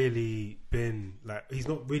not really been he's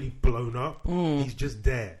not really blown up. He's just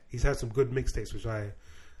there. He's had some good mixtapes which I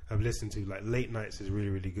have listened to. Like Late Nights is really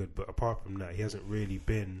really good, but apart from that, he hasn't really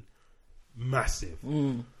been massive.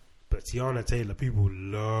 But Tiana Taylor, people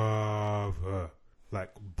love her like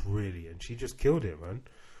brilliant. She just killed it, man.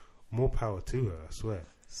 More power to her, I swear.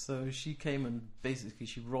 So she came and basically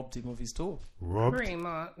she robbed him of his tour. Robbed? Pretty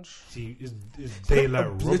much. She is daylight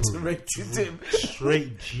obliterated him.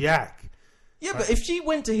 Straight jack. Yeah, but if she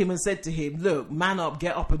went to him and said to him, "Look, man up,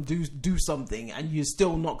 get up and do something," and you're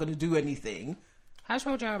still not going to do anything. How do you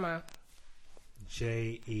spell Jeremiah?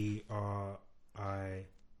 Jeremi.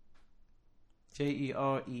 Jeremi.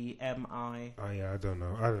 Oh yeah, I don't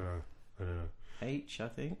know. H, I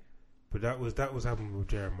think. But that was happening with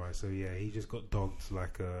Jeremiah. So yeah, he just got dogged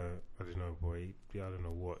like I don't know, boy. I don't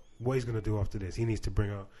know what he's gonna do after this. He needs to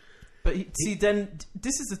bring out. But then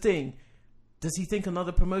this is the thing. Does he think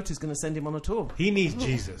another promoter is going to send him on a tour? He needs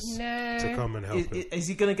Jesus to come and help him. Is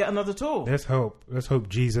he going to get another tour? Let's hope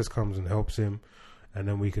Jesus comes and helps him, and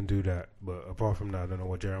then we can do that. But apart from that, I don't know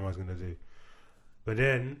what Jeremiah's going to do. But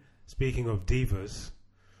then, speaking of divas.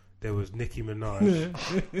 There was Nicki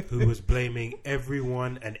Minaj, who was blaming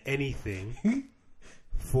everyone and anything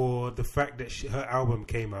for the fact that her album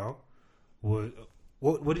came out.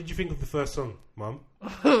 What did you think of the first song, Mum?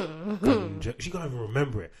 She can't even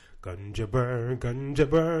remember it. Ganja burn, ganja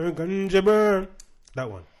burn, ganja burn.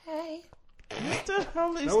 That one. Hey. What the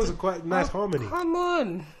hell is that? Was a quite nice harmony. Come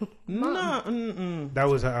on. No. That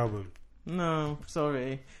was her album. No,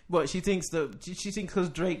 sorry. What she thinks because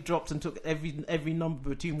Drake dropped and took every number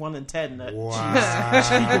between 1 and 10 that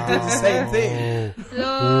she could do the same thing.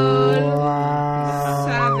 Lord. Wow.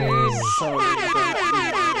 Savage. Sorry, the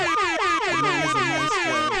man is a nice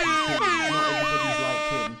guy. Not everybody's like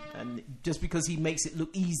him, and just because he makes it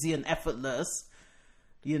look easy and effortless,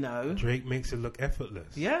 you know. Drake makes it look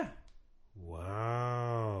effortless. Yeah.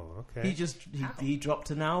 Wow. Okay. He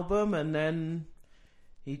dropped an album and then.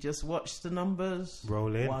 He just watched the numbers.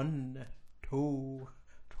 Roll in. 1, 2,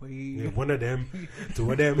 3. Yeah, one of them.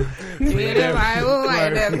 2 of them. 3 of them. I will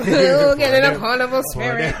write them. We'll get in a carnival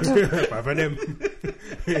spirit. 5 of them.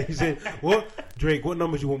 He said, "What? Drake, what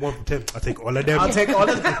numbers you want 1 from 10? I'll take all of them. I'll take all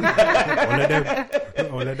of them. All of them.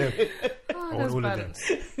 All of them. Oh, all of them."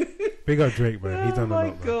 Big up Drake, man. He's done a lot. Oh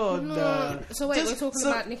my god! No. So wait, we're talking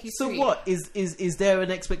about Nicki. So what is there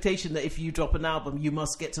an expectation that if you drop an album, you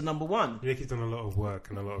must get to number one? Nicki's done a lot of work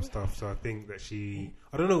and a lot of stuff, so I think that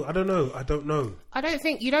I don't know. I don't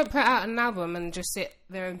think you don't put out an album and just sit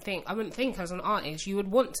there and think. I wouldn't think as an artist you would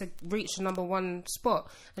want to reach the number one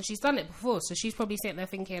spot, and she's done it before, so she's probably sitting there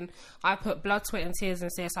thinking, I put blood, sweat, and tears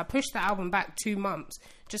into this. I pushed the album back 2 months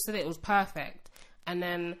just so that it was perfect, and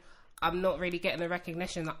then I'm not really getting the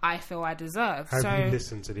recognition that I feel I deserve. Have you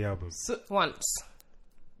listened to the album? Once.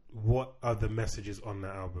 What are the messages on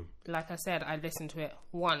that album? Like I said, I listened to it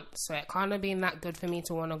once, so it can't have been that good for me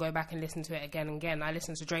to want to go back and listen to it again and again. I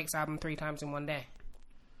listened to Drake's album 3 times in one day.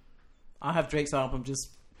 I have Drake's album just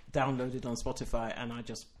downloaded on Spotify and I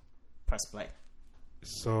just press play.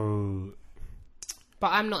 So...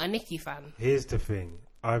 But I'm not a Nicki fan. Here's the thing.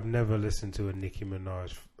 I've never listened to a Nicki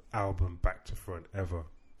Minaj album back to front, ever.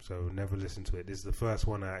 So never listened to it. This is the first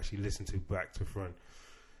one I actually listened to back to front.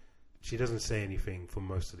 She doesn't say anything for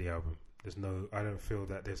most of the album. I don't feel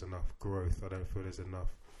that there's enough growth. I don't feel there's enough.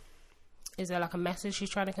 Is there like a message she's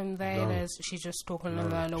trying to convey? No. She's just talking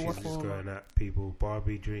about a waffle. She's just going at people.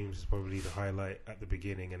 Barbie Dreams is probably the highlight at the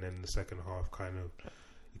beginning, and then the second half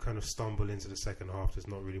you kind of stumble into the second half. There's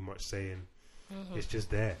not really much saying. Mm-hmm. It's just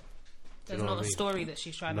there. There's not a story that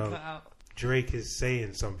she's trying to put out. Drake is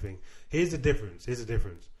saying something. Here's the difference.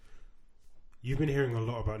 You've been hearing a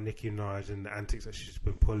lot about Nicki Minaj and the antics that she's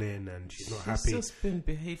been pulling, and she's not happy. She's just been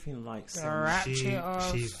behaving like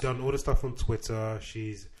she's done all the stuff on Twitter.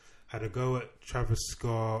 She's had a go at Travis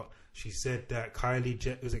Scott. She said that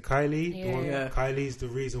Kylie, was it Kylie? Yeah. Kylie's the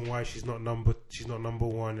reason why she's not number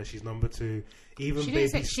one and she's number 2. Even she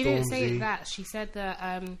Baby she didn't say that. She said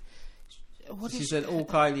that. She said all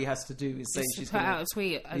Kylie has to do is say she's put out a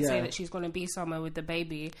tweet and say that she's going to be somewhere with the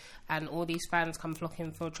baby, and all these fans come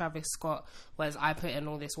flocking for Travis Scott, whereas I put in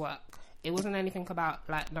all this work. It wasn't anything about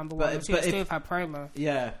like number one. It was to do with her promo.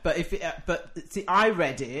 Yeah, but see, I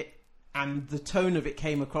read it and the tone of it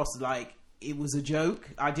came across like it was a joke.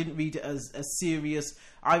 I didn't read it as a serious.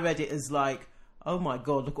 I read it as like, oh my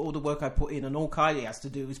god, look at all the work I put in, and all Kylie has to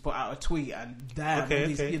do is put out a tweet, and damn,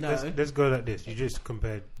 okay. You know. Let's go like this. You just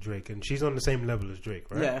compared Drake, and she's on the same level as Drake,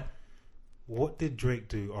 right? Yeah. What did Drake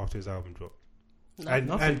do after his album dropped?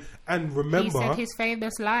 Nothing. And remember, he said his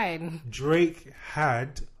famous line. Drake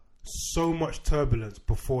had so much turbulence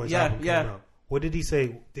before his album came out. What did he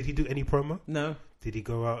say? Did he do any promo? No. Did he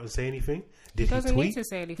go out and say anything? Did he doesn't tweet? need to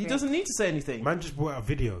say anything. He doesn't need to say anything. Man just brought out a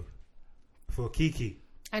video for Kiki.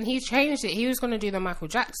 And he's changed it. He was going to do the Michael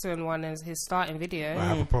Jackson one as his starting video. I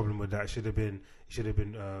have a problem with that. It should have been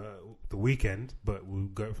The Weeknd, but we'll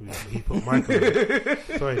go for he put Michael.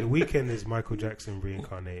 Sorry, The Weeknd is Michael Jackson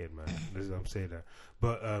reincarnated, man. I'm saying that.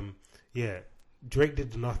 But Drake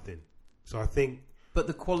did nothing. So I think. But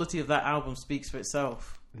the quality of that album speaks for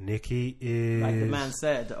itself. Nicki is, like the man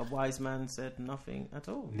said, a wise man said nothing at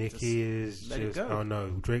all. Nicki is just, oh no,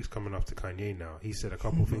 Drake's coming after Kanye now. He said a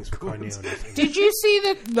couple things for Kanye on this. Did you see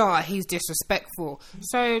the? No, he's disrespectful.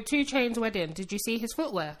 So 2 Chainz wedding. Did you see his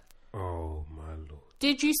footwear? Oh my lord!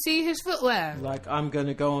 Did you see his footwear? Like, I'm going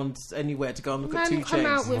to go on anywhere to go and look at 2 Chainz. Come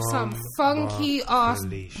out with some funky ass.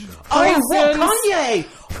 Oh, what, Kanye?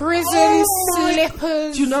 Prison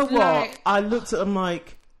slippers. Do you know what? I looked at him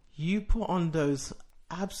like, you put on those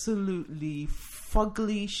absolutely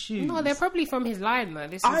fugly shoes. No, they're probably from his line, though.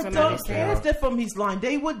 I don't care if they're from his line.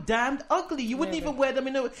 They were damned ugly. You wouldn't even wear them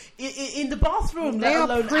in the bathroom, they let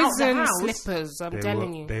alone prison out the house. Slippers. I'm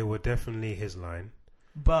telling you, they were definitely his line,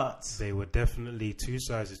 but they were definitely 2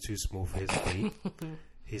 sizes too small for his feet.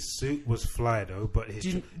 His suit was fly though, but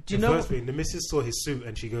his the missus saw his suit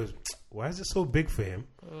and she goes, "Why is it so big for him?"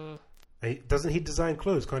 Doesn't he design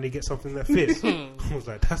clothes? Can't he get something that fits? I was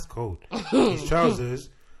like, that's cold. His trousers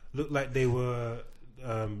looked like they were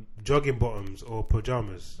jogging bottoms or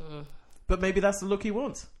pajamas. But maybe that's the look he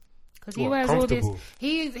wants. Because he wears all this.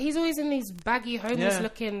 He's always in these baggy, homeless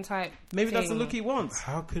looking type. Maybe that's the look he wants.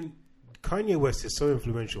 How can Kanye West is so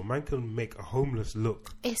influential? Man can make a homeless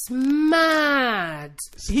look. It's mad.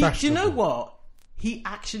 Do you know what? He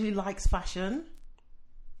actually likes fashion.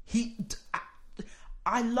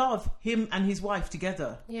 I love him and his wife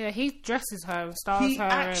together. Yeah, he dresses her and styles her. He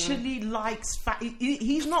actually likes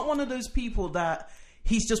he's not one of those people that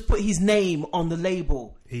he's just put his name on the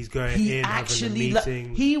label. He's going in, having a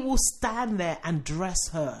meeting. He will stand there and dress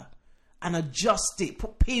her and adjust it,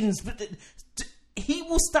 put pins. He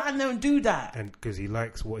will stand there and do that. And because he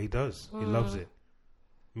likes what he does. He loves it.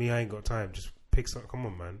 Me, I ain't got time. Just pick something. Come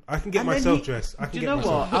on, man. I can get myself dressed. Do you know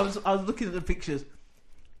what? I was looking at the pictures.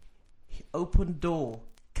 He opened door,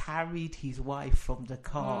 carried his wife from the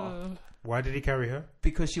car, Why did he carry her?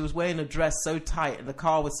 Because she was wearing a dress so tight and the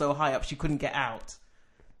car was so high up she couldn't get out.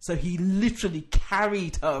 So he literally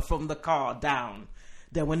carried her from the car down.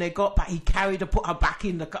 Then when they got back, he carried her, put her back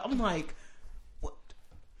in the car. I'm like, what?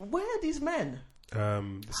 Where are these men?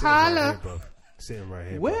 Sitting right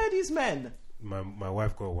here. Where are these men? My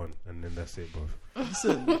wife got one, and then that's it, bruv.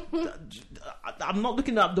 Listen, I'm not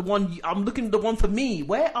looking at the one. I'm looking at the one for me.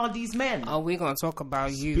 Where are these men? Oh, we're gonna talk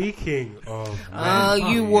about you. Speaking of,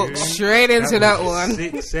 you walked straight into that one.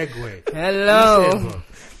 Sick segue. Hello.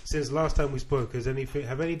 Since last time we spoke,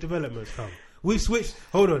 have any developments come? We switched.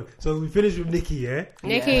 Hold on. So we finished with Nikki, yeah?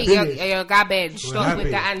 Nikki, you're garbage. Stop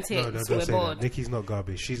with the antics. No, don't say that. Nikki's not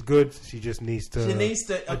garbage. She's good. She just needs to.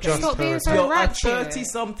 Okay. Stop being so You're a ratchet.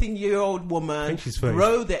 30-something-year-old woman. I think she's 30.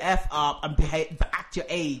 Grow the F up and act your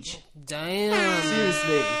age. Damn.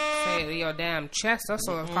 Seriously. Say it with your damn chest. I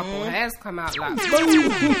saw a couple hairs come out like. So,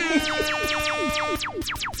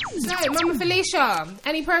 Mama Felicia,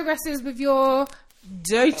 any progresses with your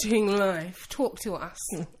dating life? Talk to us.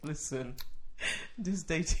 Listen. This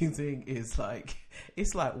dating thing is like,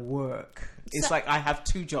 it's like work. It's like I have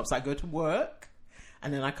 2 jobs. I go to work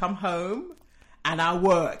and then I come home and I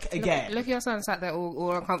work again. Look at your son sat there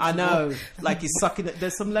all uncomfortable. I know. Like he's sucking it.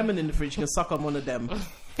 There's some lemon in the fridge. You can suck on one of them.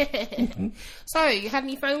 So, you had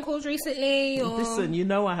any phone calls recently? Or? Listen, you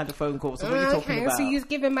know I had a phone call. So what are you talking about? So you've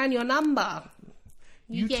given man your number.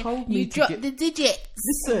 You told me you to dropped the digits.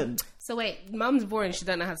 Listen. So wait, Mum's boring. She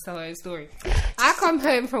don't know how to tell her own story. I come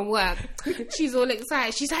home from work. She's all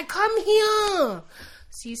excited. She's like, "Come here."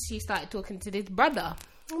 She started talking to this brother.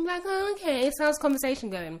 I'm like, oh, okay. So how's conversation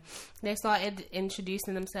going? They started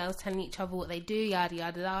introducing themselves, telling each other what they do, yada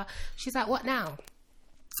yada yada. She's like, "What now?"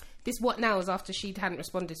 This what now was after she hadn't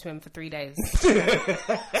responded to him for 3 days. So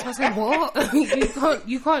I was like, what?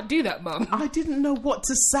 You can't do that, Mum. I didn't know what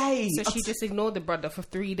to say. So she just ignored the brother for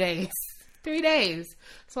 3 days. 3 days.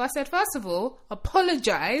 So I said, first of all,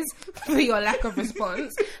 apologise for your lack of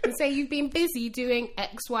response and say you've been busy doing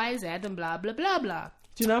X, Y, Z and blah, blah, blah, blah.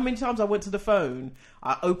 Do you know how many times I went to the phone,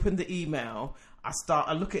 I opened the email, I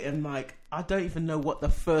look at it and like, I don't even know what the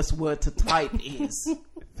first word to type is.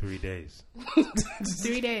 3 days.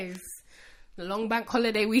 3 days. The long bank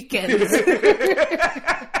holiday weekend.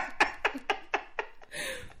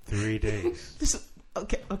 3 days.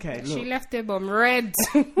 Okay. Look. She left him on red.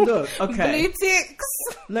 Look, okay. Blue ticks.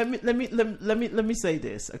 Let me say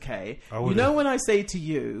this, okay? You know when I say to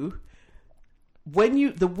you,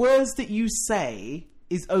 the words that you say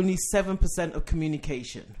is only 7% of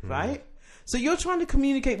communication, right? So you're trying to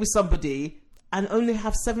communicate with somebody and only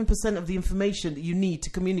have 7% of the information that you need to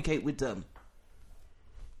communicate with them.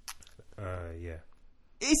 Yeah.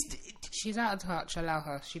 She's out of touch. Allow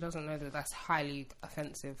her. She doesn't know that that's highly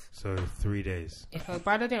offensive. So 3 days. If her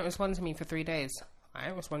brother didn't respond to me for 3 days, I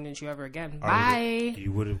ain't responding to you ever again. Bye.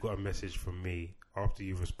 You would have got a message from me after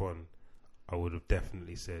you respond. I would have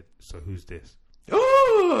definitely said, "So who's this?"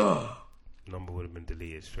 Number would have been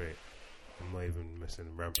deleted straight. I'm not even messing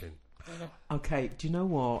ramping. Okay, do you know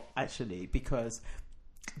what? Actually, because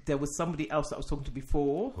there was somebody else that I was talking to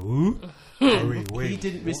before. Who? He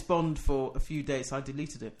didn't respond for a few days, so I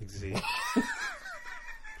deleted it. See?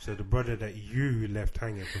 So the brother that you left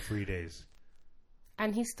hanging for 3 days.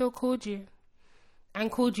 And he still called you. And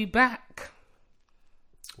called you back.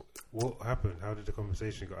 What happened? How did the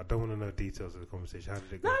conversation go? I don't want to know details of the conversation. How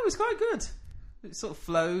did it go? No, it was quite good. It sort of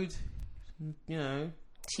flowed, you know.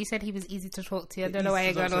 She said he was easy to talk to. I don't know why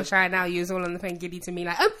you're going all shy now. You was all on the phone giddy to me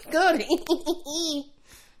like, oh my God.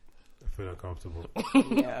 I feel uncomfortable.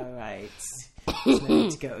 Yeah, alright. No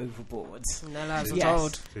need to go overboard. No lies were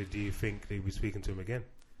told. So do you think they'll be speaking to him again?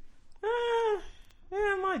 Yeah,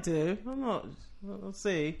 I might do. I'm not. We'll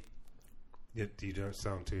see. You don't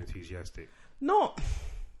sound too enthusiastic.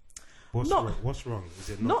 What's wrong? Is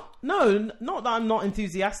it not? Not that I'm not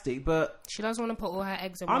enthusiastic, but she doesn't want to put all her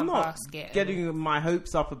eggs in one basket. I'm not getting my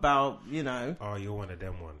hopes up about, you know. Oh, you're one of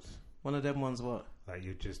them ones. One of them ones what? Like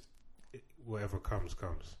you just, whatever comes.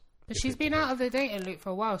 But she's been out of the dating loop for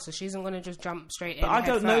a while, so she isn't going to just jump straight in. But I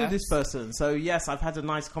don't know this person, so yes, I've had a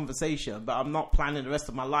nice conversation, but I'm not planning the rest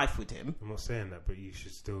of my life with him. I'm not saying that, but you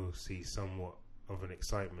should still see somewhat of an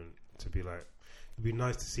excitement to be like, it'd be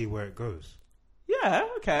nice to see where it goes. Yeah,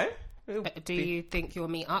 okay. Do you think you'll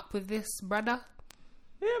meet up with this brother?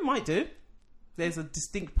 Yeah, might do. There's a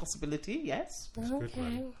distinct possibility, yes. That's good,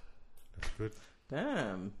 man. That's good.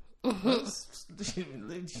 Damn.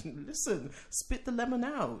 Listen, spit the lemon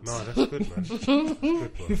out. No, that's good, man. That's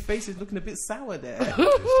good, your face is looking a bit sour there. Just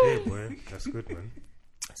here, boy. That's good, man.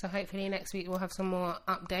 So hopefully next week we'll have some more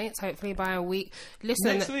updates. Hopefully by a week.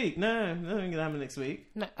 Listen, next week? No, nothing gonna happen next week.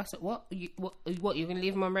 No, I said what? What? You're gonna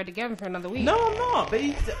leave him on red again for another week? No, I'm not. But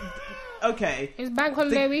okay. It's bank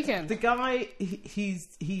holiday weekend. The guy,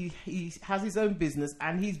 he has his own business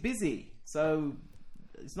and he's busy, so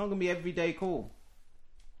it's not gonna be every day call.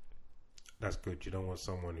 That's good. You don't want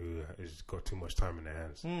someone who has got too much time in their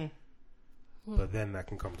hands. But then that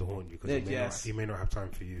can come to haunt you because he may not have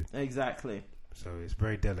time for you. Exactly. So it's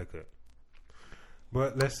very delicate.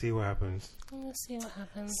 But let's see what happens. Let's see what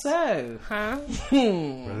happens. So,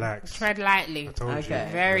 relax. Tread lightly. I told you.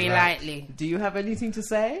 Very lightly. Do you have anything to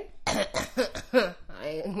say? I've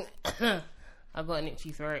got an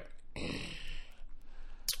itchy throat.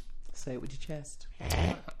 Say it with your chest.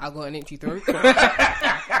 I've got an itchy throat.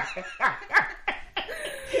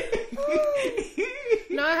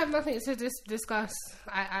 No, I have nothing to discuss.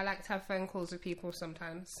 I like to have phone calls with people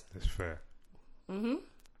sometimes. That's fair.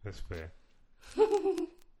 That's fair.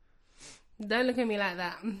 Don't look at me like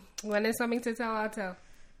that. When there's something to tell, I'll tell.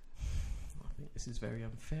 I think this is very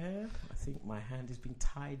unfair. I think my hand is being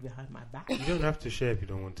tied behind my back. You don't have to share if you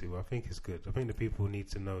don't want to. I think it's good. I think the people need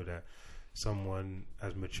to know that someone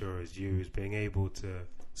as mature as you is being able to...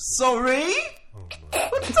 Sorry? Oh my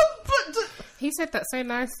God. He said that so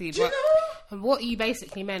nicely, but what you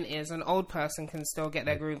basically meant is an old person can still get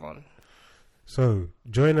their groove on. So,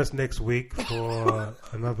 join us next week for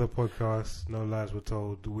another podcast. No Lies Were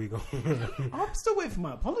Told. I'm still waiting for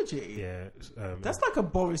my apology. Yeah. That's like a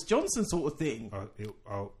Boris Johnson sort of thing.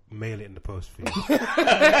 I'll mail it in the post for you.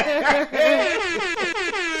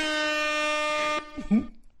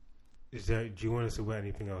 Do you want us to wear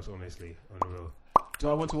anything else, honestly, on the real? Do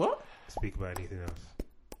I want to what? Speak about anything else.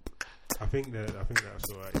 I think that's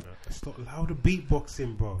alright, you know. Stop louder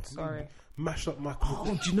beatboxing, bro. Sorry. Mash up my...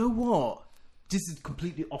 Oh, do you know what? This is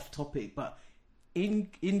completely off topic, but in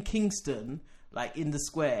Kingston, like in the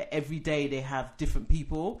square, every day they have different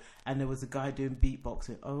people, and there was a guy doing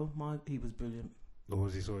beatboxing. Oh my, he was brilliant. What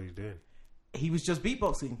was he doing? He was just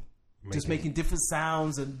beatboxing. Just making different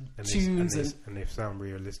sounds and tunes, and they sound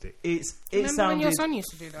realistic. It Remember sounded when your son used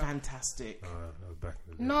to do that? Fantastic. That was back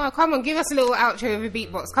in the day. No, come on, give us a little outro with a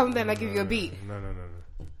beatbox. Come on, then I give you a beat. No.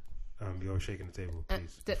 You're shaking the table,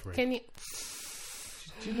 please. Can you?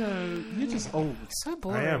 Do you know, you're just old. So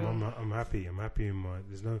boring. I am. I'm happy. I'm happy in my.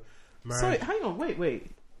 There's no marriage. Sorry, hang on.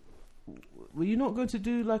 Wait. Were you not going to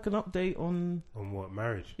do like an update on what,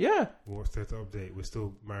 marriage? Yeah. What's there to update? We're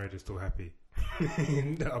still married and still happy.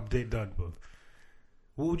 The update done, bro.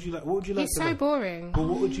 What would you like? He's so boring. But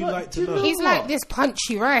what would you like to know? He's like this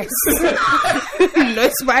punchy rice. No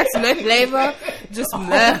spice, no flavour. Just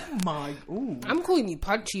meh. My. Ooh. I'm calling you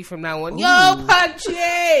punchy from now on. Ooh. Yo,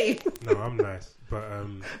 punchy! No, I'm nice. But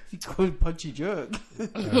you call him punchy jerk.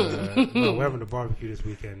 No, we're having a barbecue this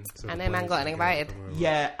weekend. So and then man got invited.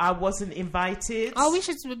 Yeah, I wasn't invited. Oh, do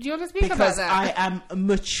you want to speak about that? I am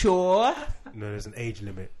mature. No, there's an age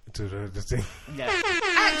limit to the thing. Yeah.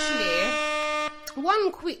 Actually,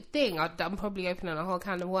 one quick thing. I'm probably opening a whole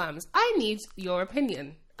can of worms. I need your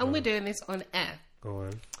opinion, and we're doing this on air. Go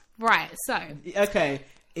on. Right. So. Okay.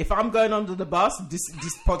 If I'm going under the bus, this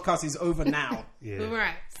podcast is over now. Yeah.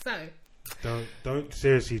 Right. So. Don't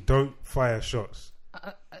seriously. Don't fire shots.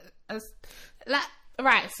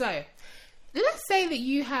 Right. So. Let's say that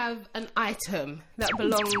you have an item that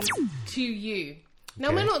belongs to you.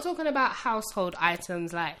 Now, we're not talking about household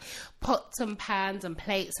items like pots and pans and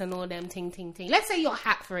plates and all them ting. Let's say your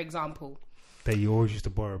hat, for example. That you always used to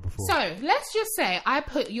borrow before. So, let's just say I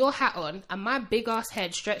put your hat on and my big-ass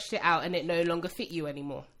head stretched it out and it no longer fit you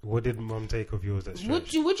anymore. What did Mum take of yours that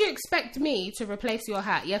stretched? Would you expect me to replace your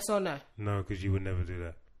hat, yes or no? No, because you would never do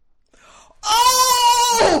that.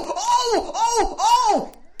 Oh!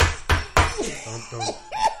 Don't.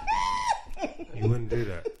 You wouldn't do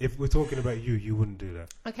that. If we're talking about you wouldn't do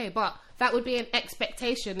that. Okay, but that would be an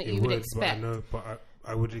expectation that you would expect.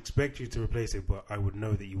 I would expect you to replace it, but I would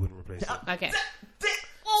know that you wouldn't replace it. Okay.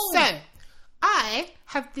 So, I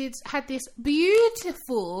had this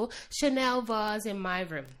beautiful Chanel vase in my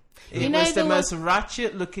room. It was the most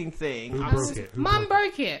ratchet looking thing. Who broke it? Mum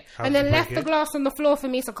broke it. And then left the glass on the floor for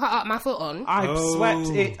me to cut up my foot on. I swept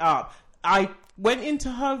it up. I went into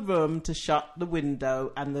her room to shut the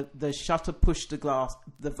window, and the shutter pushed the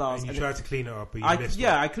vase. And you tried to clean it up, but you missed it.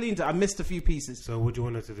 Yeah, I cleaned it. I missed a few pieces. So what do you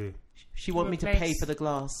want her to do? She want me to pay for the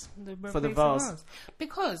glass, for the vase.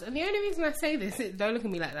 Because, and the only reason I say this, don't look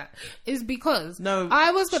at me like that, is because I'm telling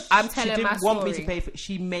my story. She didn't want me to pay for it.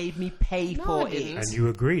 She made me pay for it. And you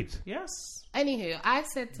agreed. Yes. Anywho, I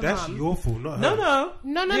said to That's Mum, your fault, not her.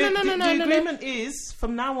 No. The agreement is,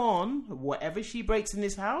 from now on, whatever she breaks in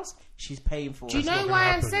this house, she's paying for it. Do you know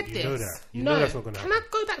why I said this? Know that. You know that's not going to happen. Can I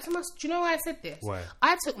go back to my... Do you know why I said this? Why?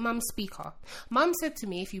 I took Mum's speaker. Mum said to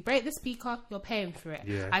me, if you break the speaker, you're paying for it.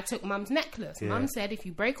 Yeah. I took Mum's necklace. Yeah. Mum said, if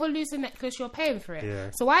you break or lose the necklace, you're paying for it. Yeah.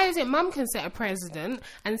 So why is it Mum can set a precedent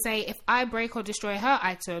and say, if I break or destroy her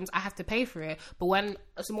items, I have to pay for it? But when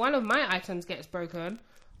one of my items gets broken...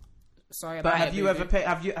 Sorry about that. But have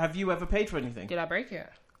you ever paid for anything? Did I break it?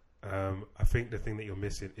 I think the thing that you're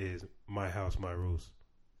missing is my house, my rules.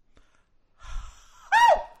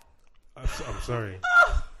 I'm sorry.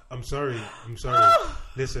 I'm sorry.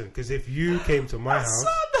 Listen, because if you came to my house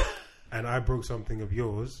and I broke something of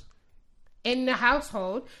yours... In the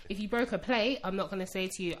household, if you broke a plate, I'm not going to say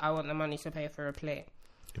to you, I want the money to pay for a plate.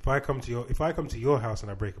 If I come to your house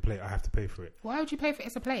and I break a plate, I have to pay for it. Why would you pay for it?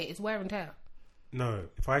 It's a plate. It's wear and tear. No,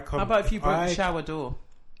 if I come... How about if you broke the shower door?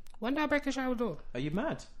 When did I break a shower door? Are you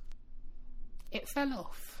mad? It fell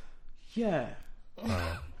off. Yeah.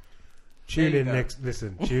 Tune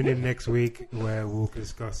in next week where we'll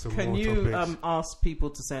discuss some more topics. Can you ask people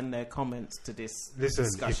to send their comments to this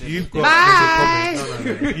discussion? If you've got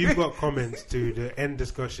if you've got comments to the end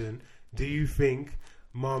discussion, do you think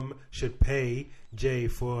Mum should pay Jay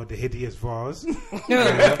for the hideous vase?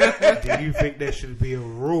 Do you think there should be a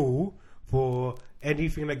rule for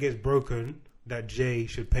anything that gets broken that Jay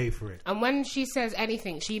should pay for it? And when she says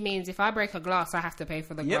anything, she means if I break a glass, I have to pay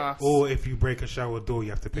for the glass. Or if you break a shower door,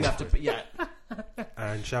 you have to pay for it. Yeah.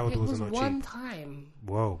 And shower doors are not cheap. One time.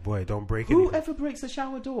 Whoa, boy, don't break it. Whoever breaks a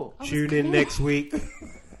shower door? Tune in next week.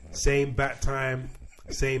 Same bat time,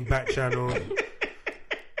 same bat channel.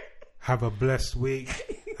 Have a blessed week.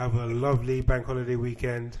 Have a lovely bank holiday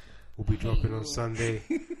weekend. We'll be dropping on Sunday.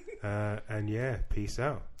 And yeah, peace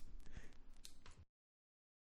out.